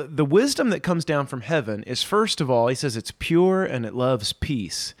 but the wisdom that comes down from heaven is, first of all, he says it's pure and it loves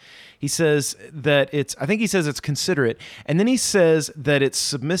peace. He says that it's considerate. And then he says that it's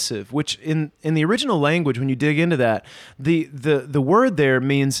submissive, which in the original language, when you dig into that, the word there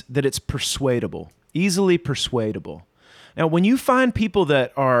means that it's persuadable, easily persuadable. Now, when you find people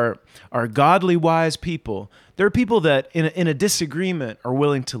that are godly, wise people, there are people that in a disagreement are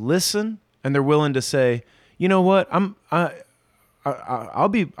willing to listen. And they're willing to say, you know what, I'll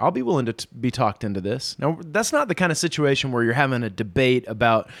be willing to be talked into this. Now, that's not the kind of situation where you're having a debate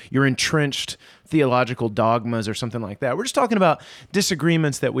about your entrenched theological dogmas or something like that. We're just talking about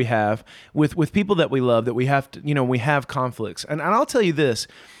disagreements that we have with people that we love, that we have to, we have conflicts. And I'll tell you this,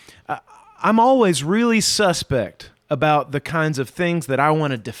 I'm always really suspect about the kinds of things that I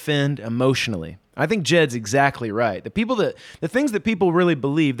want to defend emotionally. I think Jed's exactly right. The things that people really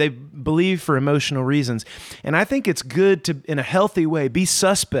believe, they believe for emotional reasons. And I think it's good to, in a healthy way, be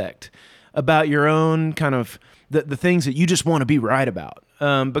suspect about your own kind of the things that you just want to be right about.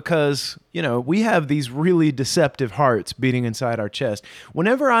 Because, we have these really deceptive hearts beating inside our chest.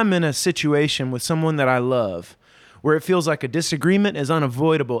 Whenever I'm in a situation with someone that I love, where it feels like a disagreement is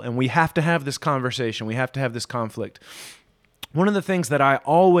unavoidable and we have to have this conversation, we have to have this conflict, one of the things that I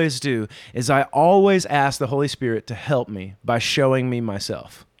always do is I always ask the Holy Spirit to help me by showing me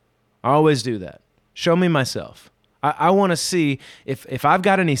myself. I always do that. Show me myself. I want to see if I've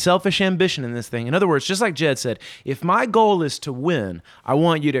got any selfish ambition in this thing. In other words, just like Jed said, if my goal is to win, I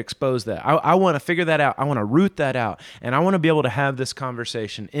want you to expose that. I want to figure that out. I want to root that out. And I want to be able to have this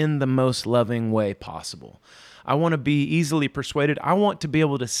conversation in the most loving way possible. I want to be easily persuaded. I want to be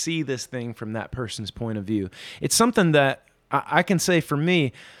able to see this thing from that person's point of view. It's something that I can say for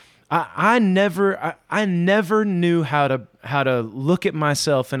me, I never knew how to look at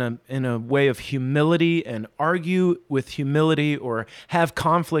myself in a way of humility and argue with humility or have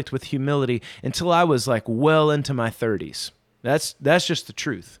conflict with humility until I was like well into my 30s. That's just the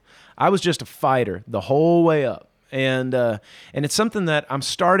truth. I was just a fighter the whole way up. And it's something that I'm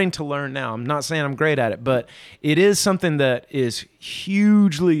starting to learn now. I'm not saying I'm great at it, but it is something that is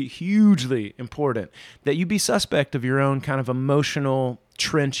hugely, hugely important, that you be suspect of your own kind of emotional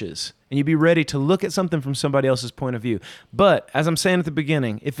trenches and you be ready to look at something from somebody else's point of view. But as I'm saying at the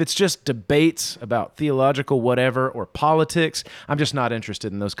beginning, if it's just debates about theological whatever or politics, I'm just not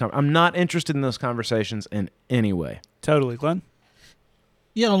interested in those. I'm not interested in those conversations in any way. Totally, Glenn.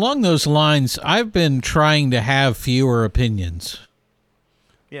 Yeah, along those lines, I've been trying to have fewer opinions.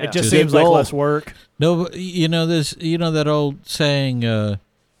 Yeah. It just seems like less work. No, that old saying,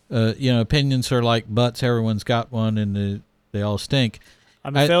 opinions are like butts. Everyone's got one, and they all stink.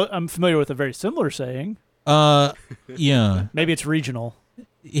 I'm familiar with a very similar saying. Yeah. Maybe it's regional.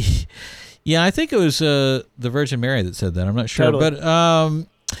 Yeah, I think it was the Virgin Mary that said that. I'm not sure, totally.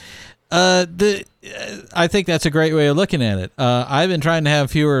 But I think that's a great way of looking at it. I've been trying to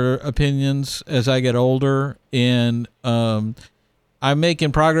have fewer opinions as I get older, and I'm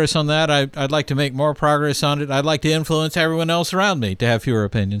making progress on that. I'd like to make more progress on it. I'd like to influence everyone else around me to have fewer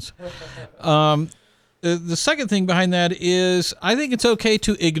opinions. The second thing behind that is I think it's okay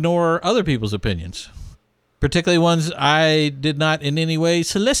to ignore other people's opinions, particularly ones I did not in any way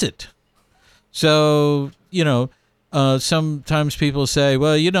solicit. So, sometimes people say,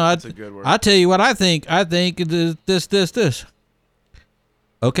 well, I'll tell you what I think. I think this.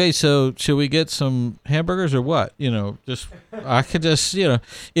 okay, so should we get some hamburgers or what? I could just,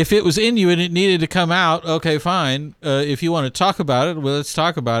 if it was in you and it needed to come out, okay, fine. If you want to talk about it, well, let's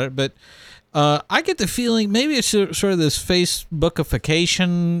talk about it. But I get the feeling maybe it's sort of this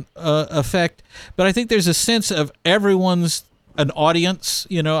Facebookification effect, but I think there's a sense of everyone's an audience.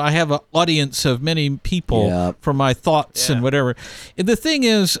 I have an audience of many people for my thoughts and whatever. And the thing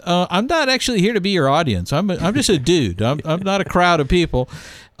is, I'm not actually here to be your audience. I'm just a dude. I'm not a crowd of people.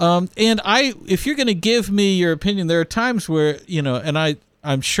 And if you're going to give me your opinion, there are times where, and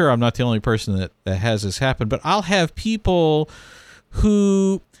I'm sure I'm not the only person that has this happen, but I'll have people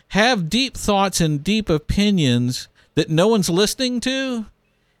who have deep thoughts and deep opinions that no one's listening to,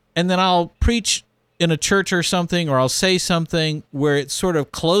 and then I'll preach in a church or something, or I'll say something where it's sort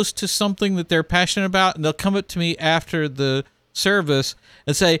of close to something that they're passionate about, and they'll come up to me after the service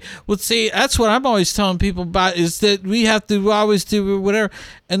and say, well, see, that's what I'm always telling people about, is that we have to always do whatever.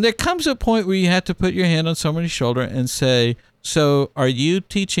 And there comes a point where you have to put your hand on somebody's shoulder and say, so are you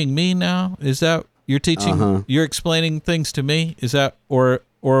teaching me now? Is that you're teaching, you're explaining things to me? Is that, or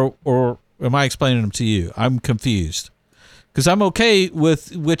am I explaining them to you? I'm confused. Because I'm okay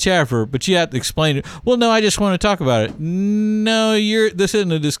with whichever, but you have to explain it. Well, no, I just want to talk about it. No, this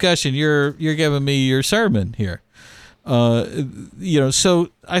isn't a discussion. You're giving me your sermon here. So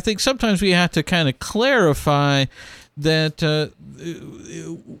I think sometimes we have to kind of clarify that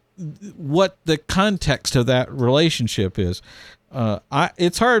what the context of that relationship is.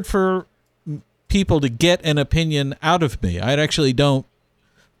 It's hard for people to get an opinion out of me. I actually don't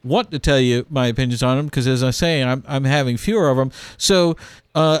want to tell you my opinions on them because, as I say, I'm having fewer of them. So,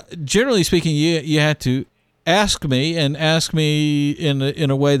 generally speaking, you have to ask me in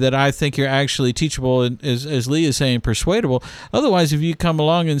a way that I think you're actually teachable and, as Lee is saying, persuadable. Otherwise, if you come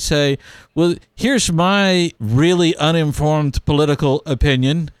along and say, "Well, here's my really uninformed political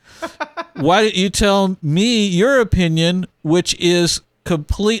opinion," why don't you tell me your opinion, which is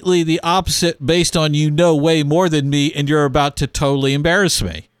completely the opposite, based on way more than me, and you're about to totally embarrass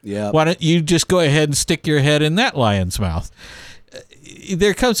me. Yeah. Why don't you just go ahead and stick your head in that lion's mouth?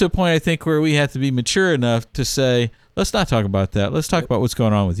 There comes a point, I think, where we have to be mature enough to say, let's not talk about that. Let's talk about what's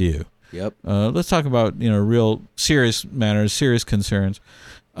going on with you. Yep. Let's talk about real serious matters, serious concerns.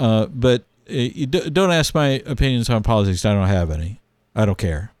 But you don't ask my opinions on politics. I don't have any. I don't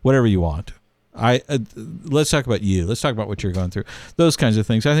care. Whatever you want. Let's talk about you. Let's talk about what you're going through. Those kinds of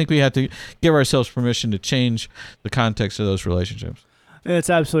things. I think we have to give ourselves permission to change the context of those relationships.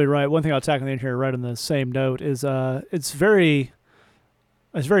 It's absolutely right. One thing I'll tackle in here, right on the same note, is it's very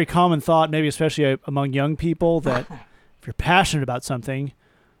common thought, maybe especially among young people, that if you're passionate about something,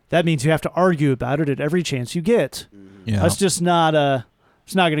 that means you have to argue about it at every chance you get. Yeah. That's just not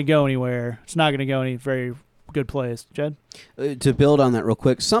it's not going to go anywhere. It's not going to go any very good place. Jed? To build on that real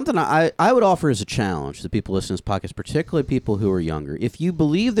quick, something I would offer as a challenge to people listening to this podcast, particularly people who are younger. If you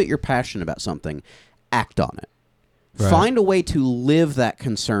believe that you're passionate about something, act on it. Right. Find a way to live that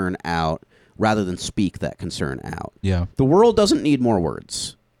concern out rather than speak that concern out. Yeah. The world doesn't need more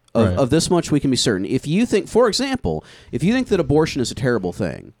words. Of this much we can be certain. If you think, for example, that abortion is a terrible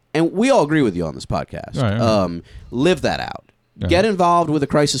thing, and we all agree with you on this podcast, live that out. Yeah. Get involved with a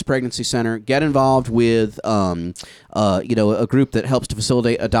crisis pregnancy center. Get involved with, a group that helps to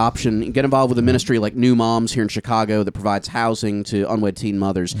facilitate adoption. Get involved with a ministry like New Moms here in Chicago that provides housing to unwed teen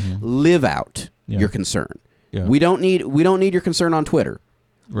mothers. Live out your concern. Yeah. We don't need your concern on Twitter.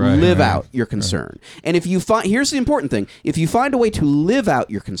 Live out your concern. And if you here's the important thing: if you find a way to live out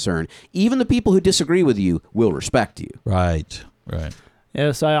your concern, even the people who disagree with you will respect you. Right.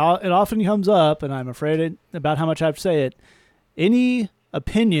 Yes, it often comes up, and I'm afraid about how much I have to say it. Any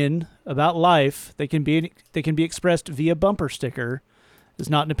opinion about life that can be expressed via bumper sticker is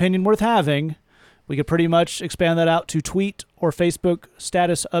not an opinion worth having. We could pretty much expand that out to tweet or Facebook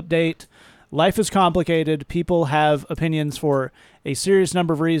status update. Life is complicated. People have opinions for a serious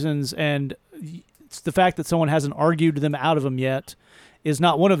number of reasons, and it's the fact that someone hasn't argued them out of them yet is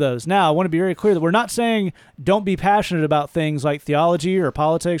not one of those. Now, I want to be very clear that we're not saying don't be passionate about things like theology or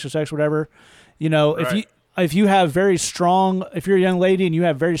politics or sex or whatever. If you're a young lady and you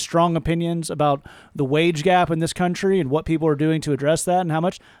have very strong opinions about the wage gap in this country and what people are doing to address that and how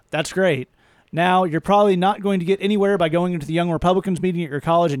much, that's great. Now, you're probably not going to get anywhere by going into the Young Republicans meeting at your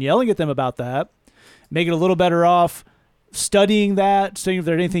college and yelling at them about that. Make it a little better off studying that, seeing if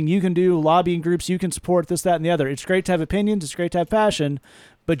there's anything you can do, lobbying groups you can support, this, that, and the other. It's great to have opinions. It's great to have passion.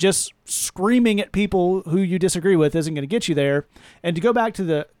 But just screaming at people who you disagree with isn't going to get you there. And to go back to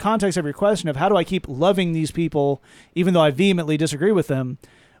the context of your question of how do I keep loving these people even though I vehemently disagree with them,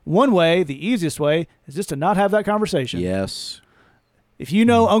 one way, the easiest way, is just to not have that conversation. Yes. If you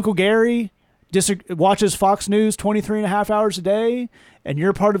know Uncle Gary watches Fox News 23 and a half hours a day, and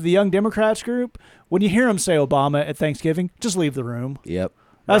you're part of the Young Democrats group, when you hear him say Obama at Thanksgiving, just leave the room. Yep.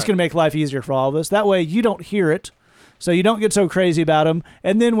 That's going to make life easier for all of us. That way you don't hear it, so you don't get so crazy about him.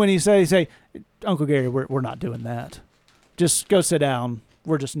 And then when he say, Uncle Gary, we're not doing that. Just go sit down.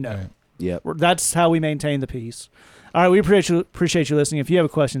 We're just no. Right. Yep. That's how we maintain the peace. All right, we appreciate you listening. If you have a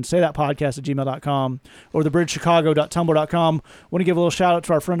question, say that podcast at gmail.com or thebridgechicago.tumblr.com. Want to give a little shout out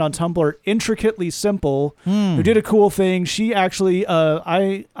to our friend on Tumblr, Intricately Simple, who did a cool thing. She actually,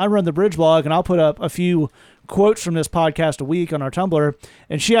 I run the Bridge blog, and I'll put up a few quotes from this podcast a week on our Tumblr,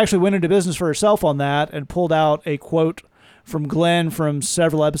 and she actually went into business for herself on that and pulled out a quote from Glenn from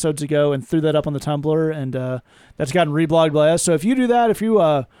several episodes ago and threw that up on the Tumblr, and that's gotten reblogged by us. So if you do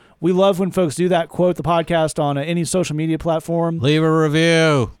that, we love when folks do that, quote the podcast on any social media platform. Leave a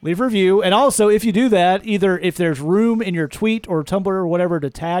review. Leave a review. And also, if you do that, either if there's room in your tweet or Tumblr or whatever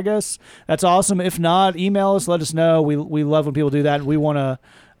to tag us, that's awesome. If not, email us, let us know. We love when people do that. We want to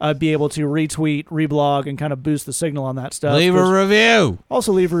be able to retweet, reblog, and kind of boost the signal on that stuff. Leave a review.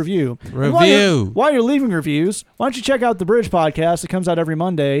 Also leave a review. Review. While you're leaving reviews, why don't you check out the Bridge podcast? It comes out every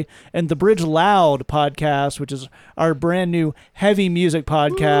Monday. And the Bridge Loud podcast, which is our brand new heavy music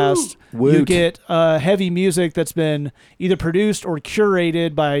podcast. Woot. You get heavy music that's been either produced or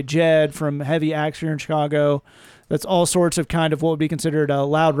curated by Jed from Heavy Axe here in Chicago. That's all sorts of kind of what would be considered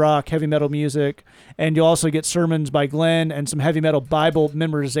loud rock, heavy metal music. And you'll also get sermons by Glenn and some heavy metal Bible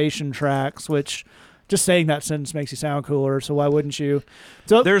memorization tracks, which just saying that sentence makes you sound cooler, so why wouldn't you?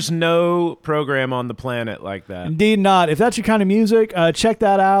 So There's no program on the planet like that. Indeed not. If that's your kind of music, check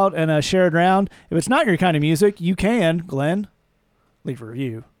that out and share it around. If it's not your kind of music, you can, Glenn, leave a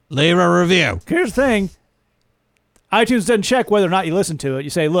review. Leave a review. Here's the thing. iTunes doesn't check whether or not you listen to it. You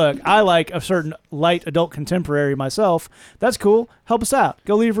say, look, I like a certain light adult contemporary myself. That's cool. Help us out.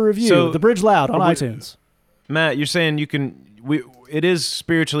 Go leave a review. So, The Bridge Loud on iTunes. Matt, you're saying it is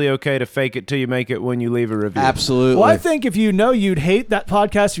spiritually okay to fake it till you make it when you leave a review. Absolutely. Well, I think if you know you'd hate that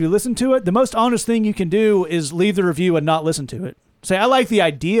podcast if you listen to it, the most honest thing you can do is leave the review and not listen to it. Say, I like the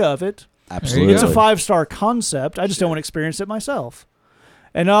idea of it. Absolutely. It's a 5-star concept. I just don't want to experience it myself.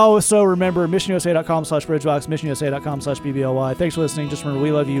 And also remember, missionusa.com/bridgebox, missionusa.com/BBLY. Thanks for listening. Just remember, we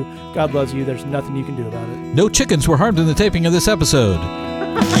love you. God loves you. There's nothing you can do about it. No chickens were harmed in the taping of this episode.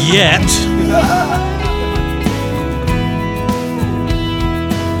 Yet.